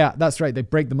ring. Yeah, that's right. They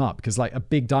break them up because like a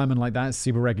big diamond like that is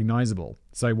super recognizable.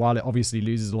 So while it obviously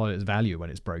loses a lot of its value when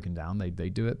it's broken down, they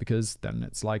do it because then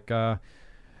it's like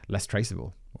less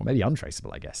traceable. Or maybe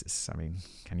untraceable, I guess.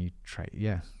 Can you trade?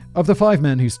 Yeah. Of the 5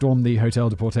 men who stormed the Hotel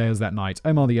de Porteos that night,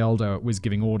 Omar the Elder was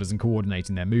giving orders and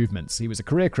coordinating their movements. He was a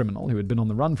career criminal who had been on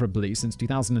the run from police since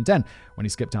 2010, when he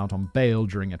skipped out on bail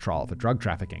during a trial for drug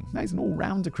trafficking. Now, he's an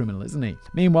all-rounder criminal, isn't he?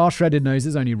 Meanwhile, Shredded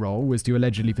Nose's only role was to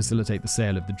allegedly facilitate the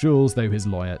sale of the jewels, though his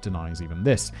lawyer denies even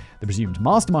this. The presumed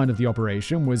mastermind of the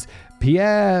operation was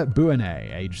Pierre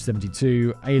Bouanet, age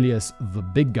 72, alias The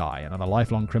Big Guy, another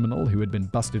lifelong criminal who had been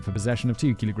busted for possession of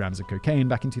 2 kilograms of cocaine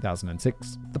back in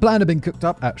 2006. The plan had been cooked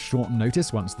up at short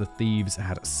notice once the thieves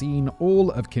had seen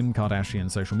all of Kim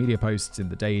Kardashian's social media posts in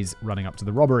the days running up to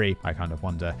the robbery. I kind of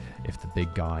wonder if the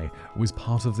big guy was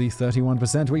part of the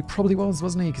 31%. Well, he probably was,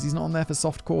 wasn't he? Because he's not on there for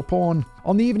softcore porn.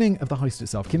 On the evening of the heist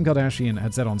itself, Kim Kardashian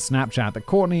had said on Snapchat that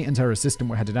Kourtney and her assistant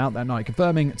were headed out that night,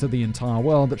 confirming to the entire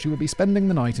world that she would be spending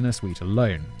the night in her suite week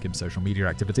alone. Kim's social media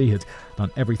activity had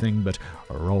done everything but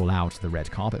roll out the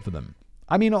red carpet for them.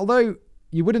 I mean, although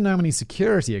you wouldn't know how many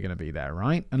security are going to be there,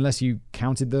 right? Unless you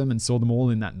counted them and saw them all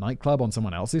in that nightclub on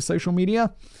someone else's social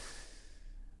media.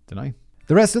 Dunno.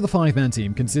 The rest of the 5-man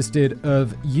team consisted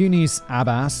of Eunice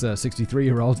Abbas, a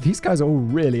 63-year-old. These guys are all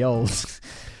really old.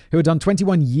 Who had done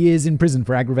 21 years in prison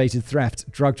for aggravated theft,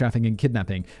 drug trafficking and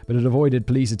kidnapping, but had avoided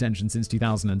police attention since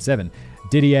 2007.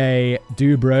 Didier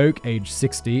Dubroque, age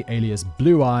 60, alias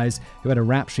Blue Eyes, who had a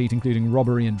rap sheet including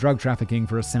robbery and drug trafficking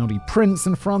for a Saudi prince,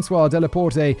 and Francois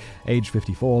Delaporte, age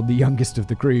 54, the youngest of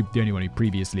the group, the only one who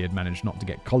previously had managed not to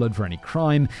get collared for any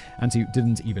crime, and who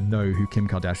didn't even know who Kim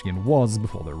Kardashian was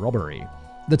before the robbery.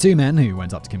 The two men who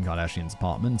went up to Kim Kardashian's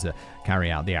apartment to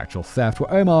carry out the actual theft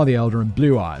were Omar the Elder and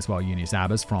Blue Eyes, while Eunice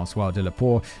Abbas, Francois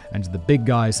Delaporte, and the big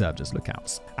guy served as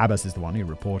lookouts. Abbas is the one who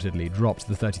reportedly dropped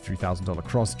the $33,000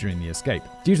 cross during the escape.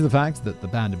 Due to the fact that the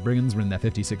band of brigands were in their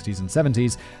 50s, 60s, and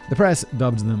 70s, the press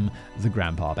dubbed them the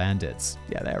Grandpa Bandits.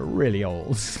 Yeah, they're really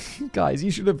old. Guys, you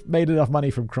should have made enough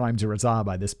money from crime to retire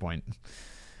by this point.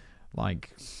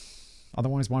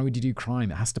 Otherwise, why would you do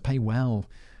crime? It has to pay well.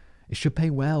 It should pay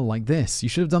well, like this. You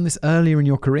should have done this earlier in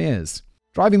your careers.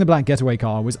 Driving the black getaway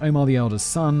car was Omar the Elder's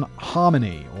son,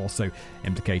 Harmony. Also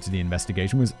implicated in the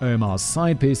investigation was Omar's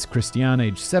side piece, Christiane,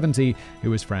 age 70,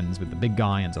 who was friends with the big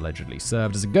guy and allegedly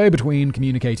served as a go-between,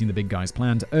 communicating the big guy's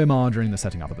plan to Omar during the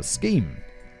setting up of the scheme.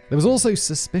 There was also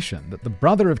suspicion that the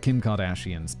brother of Kim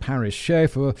Kardashian's parish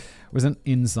chauffeur was an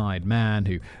inside man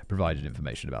who provided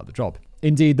information about the job.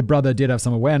 Indeed, the brother did have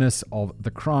some awareness of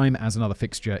the crime as another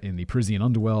fixture in the Parisian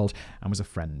underworld and was a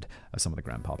friend of some of the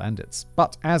Grandpa Bandits.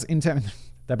 But as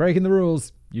they're breaking the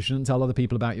rules. You shouldn't tell other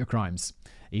people about your crimes.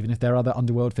 Even if they're other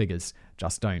underworld figures,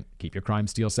 just don't. Keep your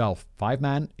crimes to yourself.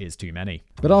 5-man is too many.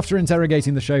 But after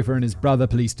interrogating the chauffeur and his brother,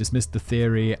 police dismissed the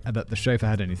theory that the chauffeur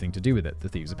had anything to do with it. The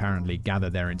thieves apparently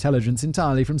gathered their intelligence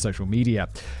entirely from social media.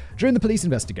 During the police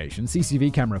investigation,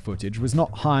 CCTV camera footage was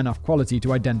not high enough quality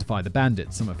to identify the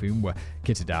bandits, some of whom were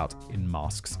kitted out in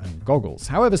masks and goggles.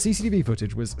 However, CCTV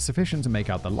footage was sufficient to make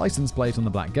out the license plate on the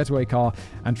black getaway car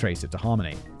and trace it to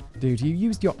Harmony. Dude, you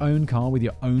used your own car with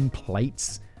your own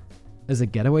plates as a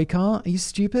getaway car? Are you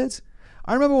stupid?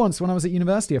 I remember once when I was at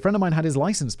university, a friend of mine had his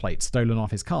license plate stolen off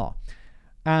his car.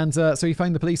 And so he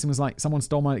phoned the police and was like, someone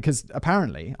stole my... Because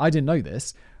apparently, I didn't know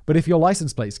this, but if your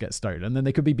license plates get stolen, then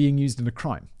they could be being used in a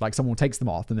crime. Like someone takes them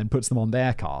off and then puts them on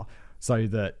their car so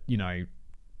that,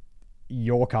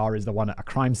 your car is the one at a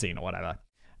crime scene or whatever.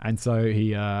 And so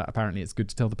he apparently it's good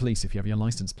to tell the police if you have your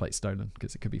license plate stolen,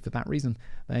 because it could be for that reason.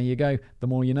 There you go. The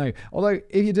more you know. Although,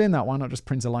 if you're doing that, why not just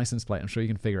print a license plate? I'm sure you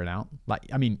can figure it out.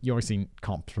 You obviously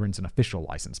can't print an official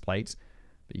license plate,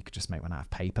 but you could just make one out of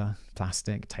paper,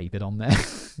 plastic, tape it on there.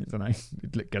 I don't know.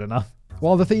 It'd look good enough.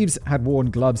 While the thieves had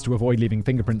worn gloves to avoid leaving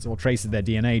fingerprints or traces of their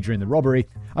DNA during the robbery,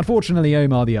 unfortunately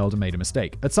Omar the Elder made a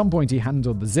mistake. At some point he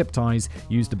handled the zip ties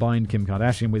used to bind Kim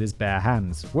Kardashian with his bare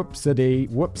hands.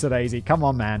 Whoops-a-daisy, come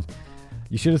on man.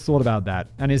 You should have thought about that.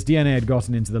 And his DNA had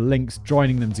gotten into the links,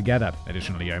 joining them together.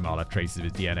 Additionally, Omar left traces of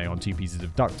his DNA on 2 pieces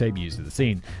of duct tape used at the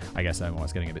scene. I guess Omar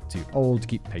was getting a bit too old to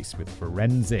keep pace with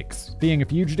forensics. Being a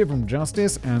fugitive from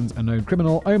justice and a known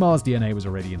criminal, Omar's DNA was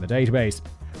already in the database.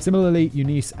 Similarly,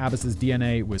 Eunice Abbas's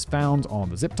DNA was found on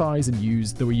the zip ties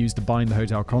that were used to bind the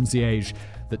hotel concierge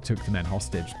that took the men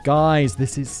hostage. Guys,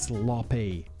 this is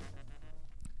sloppy.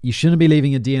 You shouldn't be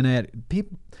leaving your DNA at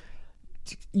people.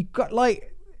 You got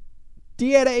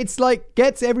DNA, it's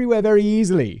gets everywhere very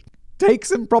easily. Take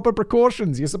some proper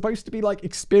precautions. You're supposed to be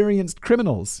experienced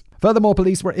criminals. Furthermore,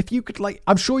 police were, if you could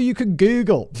I'm sure you could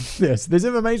Google this. This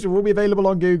information will be available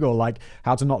on Google,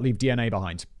 how to not leave DNA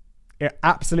behind. It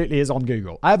absolutely is on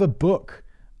Google. I have a book,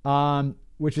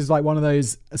 which is one of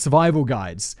those survival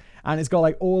guides, and it's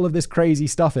got all of this crazy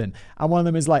stuff in. And one of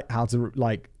them is how to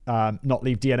not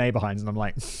leave DNA behind. And I'm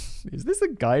like, is this a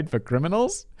guide for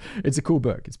criminals? It's a cool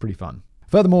book. It's pretty fun.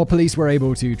 Furthermore, police were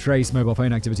able to trace mobile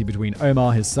phone activity between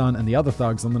Omar, his son, and the other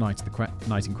thugs on the night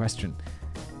in question.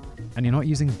 And you're not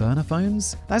using burner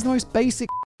phones? That's the most basic.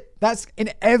 That's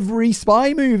in every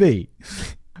spy movie.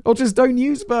 Or just don't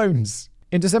use phones.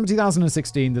 In December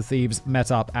 2016, the thieves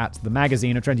met up at the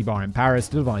Magazine, a trendy bar in Paris,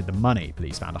 to divide the money.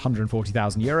 Police found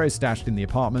 140,000 euros stashed in the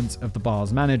apartment of the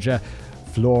bar's manager,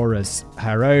 Floris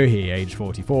Harohi, age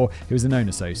 44, who was a known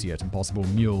associate and possible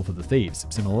mule for the thieves.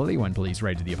 Similarly, when police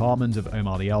raided the apartment of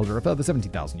Omar the Elder, a further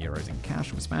 70,000 euros in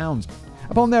cash was found.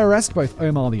 Upon their arrest, both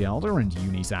Omar the Elder and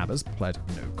Eunice Abbas pled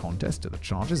no contest to the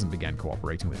charges and began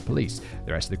cooperating with police.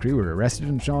 The rest of the crew were arrested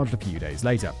and charged a few days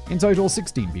later. In total,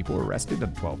 16 people were arrested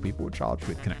and 12 people were charged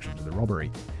with connection to the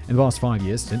robbery. In the past 5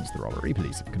 years since the robbery,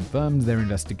 police have confirmed their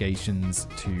investigations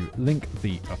to link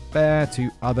the affair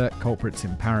to other culprits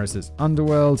in Paris's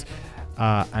underworld,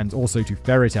 and also to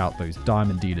ferret out those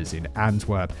diamond dealers in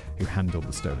Antwerp who handled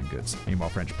the stolen goods. Meanwhile,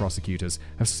 French prosecutors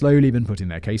have slowly been putting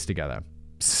their case together.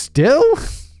 Still?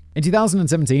 In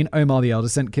 2017, Omar the Elder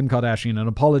sent Kim Kardashian an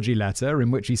apology letter in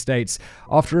which he states,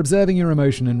 "After observing your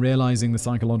emotion and realizing the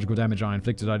psychological damage I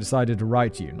inflicted, I decided to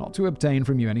write to you, not to obtain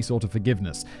from you any sort of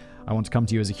forgiveness. I want to come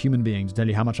to you as a human being to tell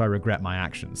you how much I regret my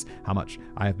actions, how much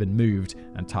I have been moved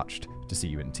and touched to see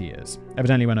you in tears."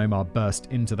 Evidently, when Omar burst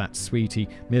into that suite, he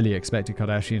merely expected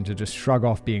Kardashian to just shrug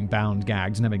off being bound,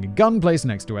 gagged, and having a gun placed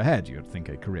next to her head. You would think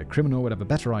a career criminal would have a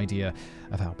better idea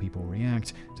of how people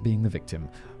react to being the victim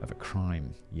of a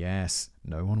crime. Yes,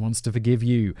 no one wants to forgive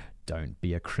you. Don't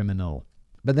be a criminal.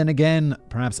 But then again,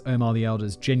 perhaps Omar the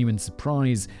Elder's genuine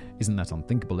surprise isn't that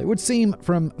unthinkable. It would seem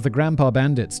from the Grandpa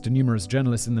Bandits to numerous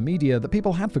journalists in the media that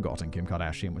people had forgotten Kim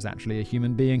Kardashian was actually a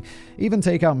human being. Even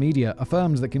Takeout Media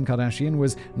affirmed that Kim Kardashian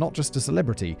was not just a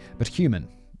celebrity, but human.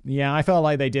 Yeah, I felt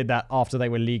like they did that after they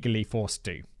were legally forced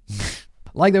to.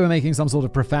 Like they were making some sort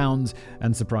of profound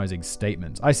and surprising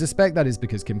statement. I suspect that is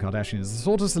because Kim Kardashian is the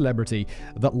sort of celebrity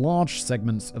that large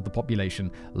segments of the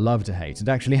population love to hate and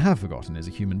actually have forgotten as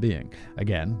a human being.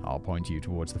 Again, I'll point you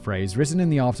towards the phrase written in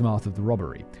the aftermath of the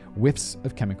robbery: whiffs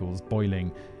of chemicals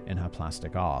boiling in her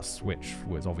plastic arse, which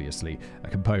was obviously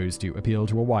composed to appeal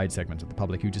to a wide segment of the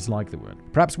public who dislike the word.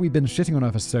 Perhaps we've been shitting on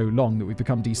her for so long that we've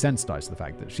become desensitized to the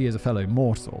fact that she is a fellow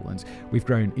mortal, and we've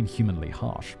grown inhumanly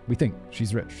harsh. We think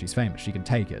she's rich, she's famous, she can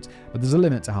take it, but there's a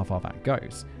limit to how far that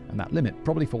goes, and that limit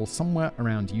probably falls somewhere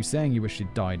around you saying you wish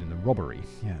she'd died in the robbery.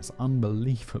 Yeah, it's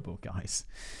unbelievable, guys.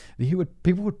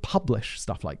 People would publish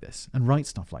stuff like this and write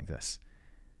stuff like this.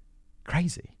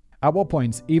 Crazy. At what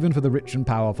point, even for the rich and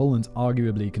powerful and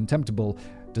arguably contemptible,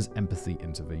 does empathy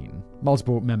intervene?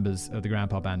 Multiple members of the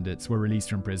Grandpa Bandits were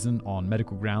released from prison on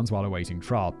medical grounds while awaiting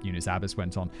trial. Eunice Abbas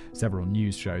went on several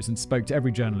news shows and spoke to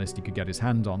every journalist he could get his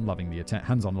hands on, loving the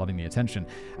attention.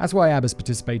 That's why Abbas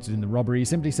participated in the robbery. He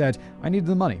simply said, "I needed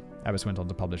the money." Abbas went on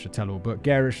to publish a tell-all book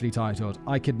garishly titled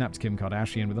 "I Kidnapped Kim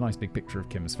Kardashian," with a nice big picture of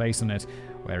Kim's face on it,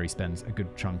 where he spends a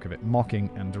good chunk of it mocking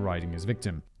and deriding his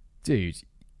victim. Dude,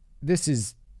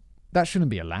 that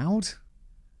shouldn't be allowed.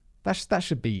 That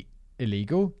should be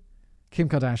illegal. Kim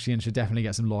Kardashian should definitely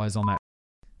get some lawyers on that.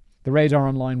 The Radar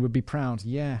Online would be proud,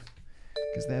 yeah,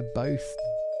 because they're both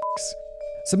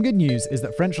Some good news is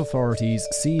that French authorities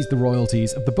seized the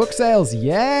royalties of the book sales.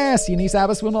 Yes! Eunice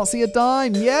Abbas will not see a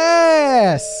dime.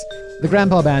 Yes! The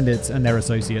Grandpa Bandits and their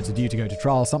associates are due to go to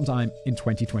trial sometime in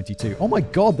 2022. Oh my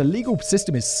god, the legal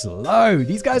system is slow.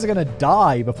 These guys are going to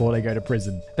die before they go to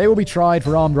prison. They will be tried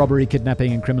for armed robbery,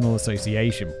 kidnapping, and criminal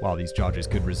association. While these charges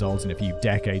could result in a few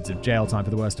decades of jail time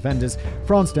for the worst offenders,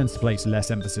 France tends to place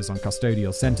less emphasis on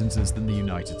custodial sentences than the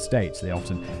United States. They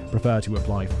often prefer to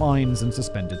apply fines and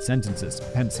suspended sentences.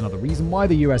 Hence another reason why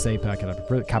the USA per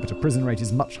capita prison rate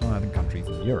is much higher than countries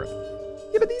in Europe.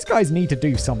 Yeah, but these guys need to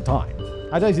do some time.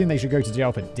 I don't think they should go to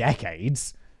jail for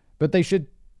decades, but they should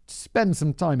spend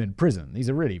some time in prison. These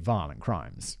are really violent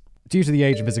crimes. Due to the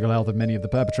age and physical health of many of the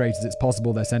perpetrators, it's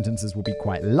possible their sentences will be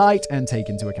quite light and take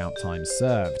into account time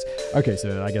served. Okay,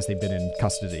 so I guess they've been in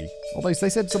custody. Although they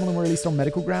said some of them were released on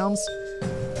medical grounds.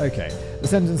 Okay, the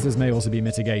sentences may also be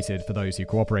mitigated for those who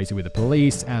cooperated with the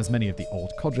police, as many of the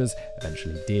old codgers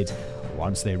eventually did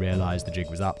once they realized the jig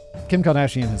was up. Kim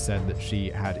Kardashian has said that she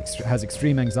has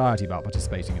extreme anxiety about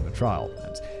participating in the trial,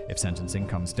 and if sentencing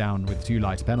comes down with too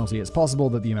light a penalty, it's possible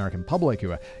that the American public,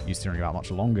 who are used to hearing about much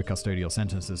longer custodial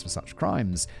sentences for such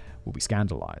crimes, will be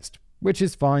scandalized. Which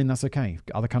is fine, that's okay.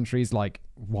 Other countries,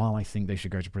 while I think they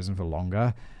should go to prison for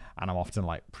longer, and I'm often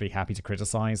pretty happy to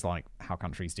criticize how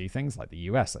countries do things, like the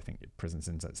US, I think prison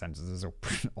sentences are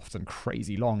often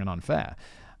crazy long and unfair.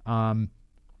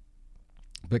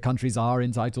 But countries are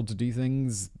entitled to do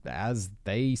things as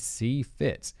they see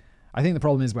fit. I think the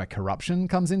problem is where corruption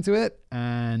comes into it,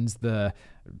 and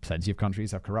plenty of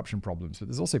countries have corruption problems, but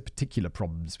there's also particular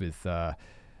problems with the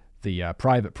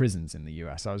private prisons in the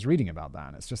US. I was reading about that,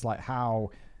 and it's just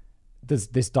how there's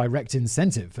this direct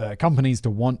incentive for companies to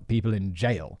want people in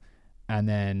jail, and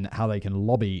then how they can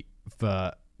lobby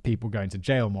for people going to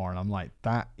jail more. And I'm like,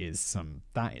 that is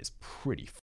pretty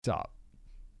fucked up.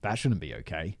 That shouldn't be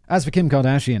okay. As for Kim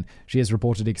Kardashian, she is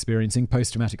reported experiencing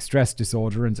post-traumatic stress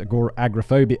disorder and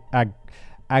agoraphobia.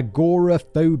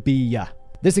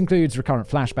 This includes recurrent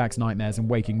flashbacks, nightmares, and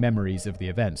waking memories of the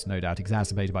event, no doubt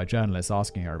exacerbated by journalists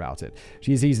asking her about it.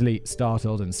 She is easily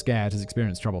startled and scared, has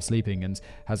experienced trouble sleeping, and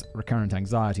has recurrent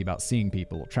anxiety about seeing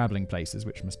people or traveling places,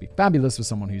 which must be fabulous for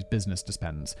someone whose business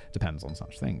depends on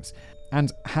such things.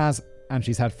 And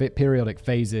she's had periodic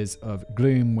phases of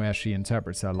gloom where she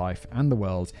interprets her life and the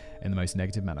world in the most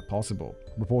negative manner possible.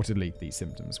 Reportedly, these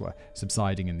symptoms were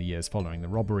subsiding in the years following the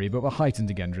robbery, but were heightened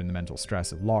again during the mental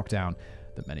stress of lockdown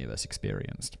that many of us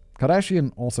experienced.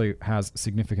 Kardashian also has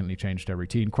significantly changed her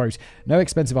routine. Quote, "No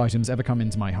expensive items ever come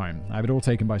into my home. I have it all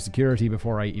taken by security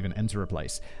before I even enter a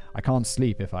place. I can't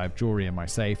sleep if I have jewelry in my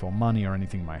safe or money or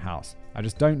anything in my house. I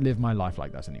just don't live my life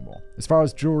like that anymore. As far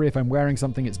as jewelry, if I'm wearing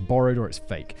something, it's borrowed or it's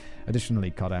fake."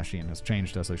 Additionally, Kardashian has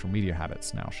changed her social media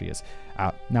habits.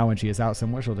 Now when she is out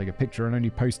somewhere, she'll take a picture and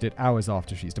only post it hours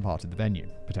after she's departed the venue,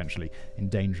 potentially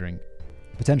endangering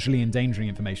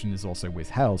information is also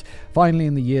withheld. Finally,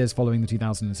 in the years following the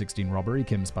 2016 robbery,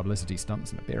 Kim's publicity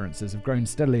stunts and appearances have grown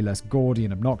steadily less gaudy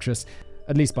and obnoxious,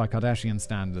 at least by Kardashian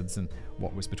standards, than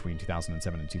what was between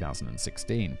 2007 and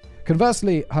 2016.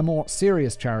 Conversely, her more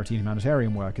serious charity and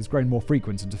humanitarian work has grown more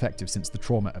frequent and effective since the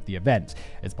trauma of the event.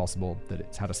 It's possible that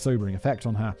it's had a sobering effect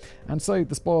on her, and so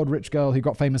the spoiled rich girl who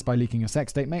got famous by leaking a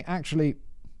sex tape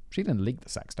she didn't leak the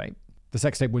sex tape. The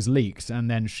sex tape was leaked,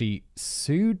 and then she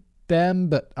sued them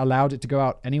but allowed it to go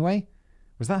out anyway.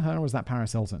 Was that her or was that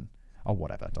Paris Hilton? Oh,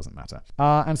 whatever, doesn't matter.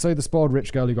 And so the spoiled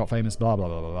rich girl who got famous, blah, blah,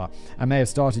 blah, blah, blah, and may have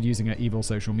started using her evil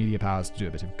social media powers to do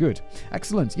a bit of good.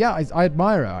 Excellent. Yeah, I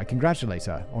admire her. I congratulate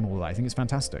her on all that. I think it's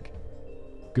fantastic.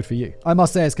 Good for you. I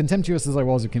must say, as contemptuous as I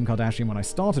was of Kim Kardashian when I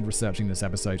started researching this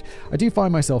episode, I do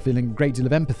find myself feeling a great deal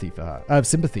of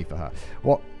sympathy for her.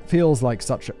 What feels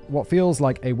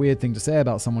like a weird thing to say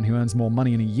about someone who earns more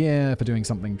money in a year for doing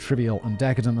something trivial and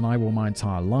decadent than I will my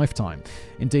entire lifetime.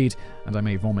 Indeed, and I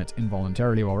may vomit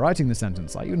involuntarily while writing the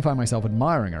sentence, I even find myself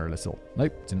admiring her a little.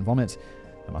 Nope, didn't vomit.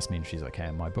 That must mean she's okay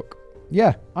in my book.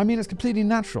 Yeah, I mean, it's completely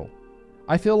natural.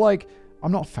 I feel like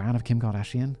I'm not a fan of Kim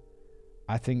Kardashian.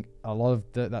 I think a lot of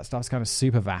that stuff's kind of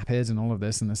super vapid, and all of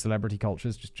this and the celebrity culture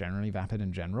is just generally vapid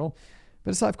in general.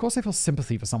 But it's like, of course I feel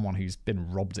sympathy for someone who's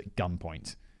been robbed at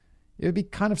gunpoint. It would be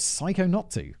kind of psycho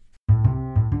not to.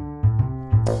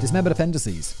 Dismembered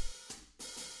appendices.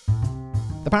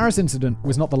 The Paris incident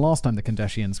was not the last time the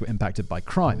Kardashians were impacted by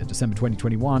crime. In December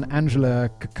 2021, Angela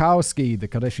Kakowski, the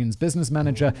Kardashians' business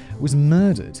manager, was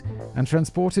murdered and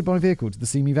transported by vehicle to the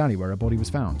Simi Valley where her body was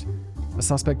found. A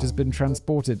suspect has been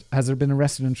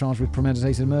arrested and charged with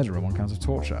premeditated murder and 1 count of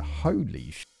torture. Holy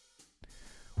shit.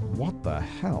 What the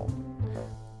hell?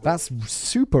 That's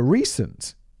super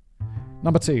recent.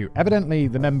 Number 2. Evidently,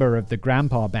 the member of the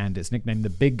Grandpa Bandits, nicknamed the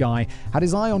Big Guy, had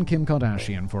his eye on Kim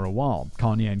Kardashian for a while.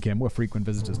 Kanye and Kim were frequent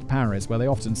visitors to Paris, where they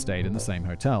often stayed in the same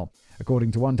hotel.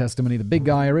 According to one testimony, the Big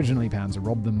Guy originally planned to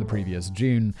rob them the previous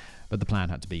June, but the plan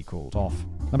had to be called off.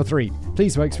 Number 3.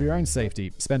 Please, folks, for your own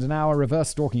safety, spend an hour reverse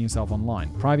stalking yourself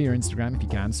online. Private your Instagram if you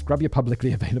can. Scrub your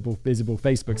publicly available visible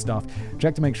Facebook stuff.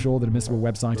 Check to make sure that a missable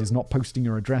website is not posting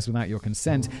your address without your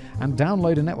consent. And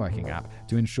download a networking app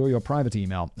to ensure your private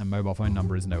email and mobile phone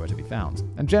number is nowhere to be found.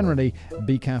 And generally,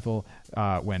 be careful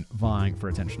when vying for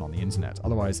attention on the internet.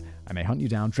 Otherwise, I may hunt you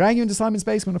down, drag you into Simon's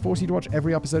basement, and force you to watch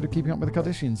every episode of Keeping Up with the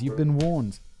Kardashians. You've been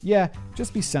warned. Yeah,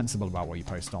 just be sensible about what you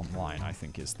post online, I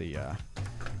think is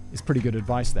pretty good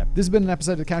advice there. This has been an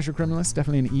episode of The Casual Criminalist,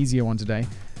 definitely an easier one today.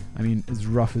 I mean, as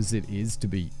rough as it is to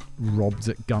be robbed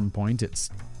at gunpoint, it's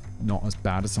not as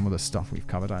bad as some of the stuff we've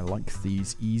covered. I like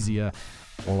these easier,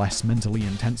 less mentally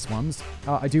intense ones.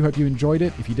 I do hope you enjoyed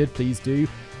it. If you did, please do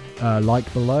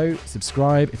like below,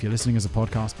 subscribe. If you're listening as a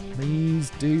podcast,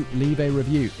 please do leave a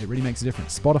review. It really makes a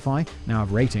difference. Spotify now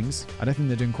have ratings. I don't think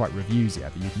they're doing quite reviews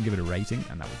yet, but you can give it a rating,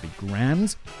 and that would be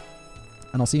grand.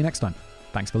 And I'll see you next time.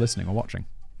 Thanks for listening or watching.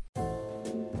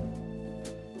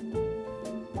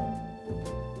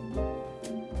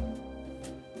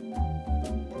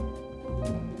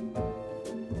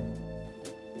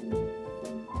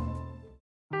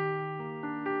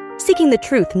 Seeking the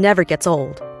truth never gets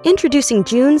old. Introducing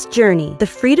June's Journey, the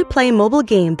free-to-play mobile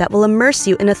game that will immerse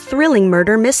you in a thrilling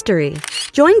murder mystery.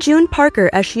 Join June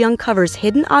Parker as she uncovers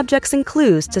hidden objects and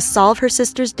clues to solve her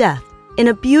sister's death in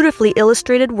a beautifully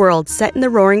illustrated world set in the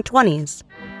Roaring '20s.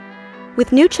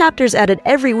 With new chapters added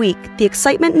every week, the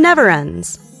excitement never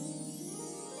ends.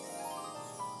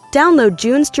 Download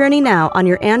June's Journey now on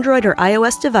your Android or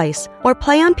iOS device, or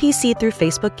play on PC through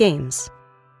Facebook Games.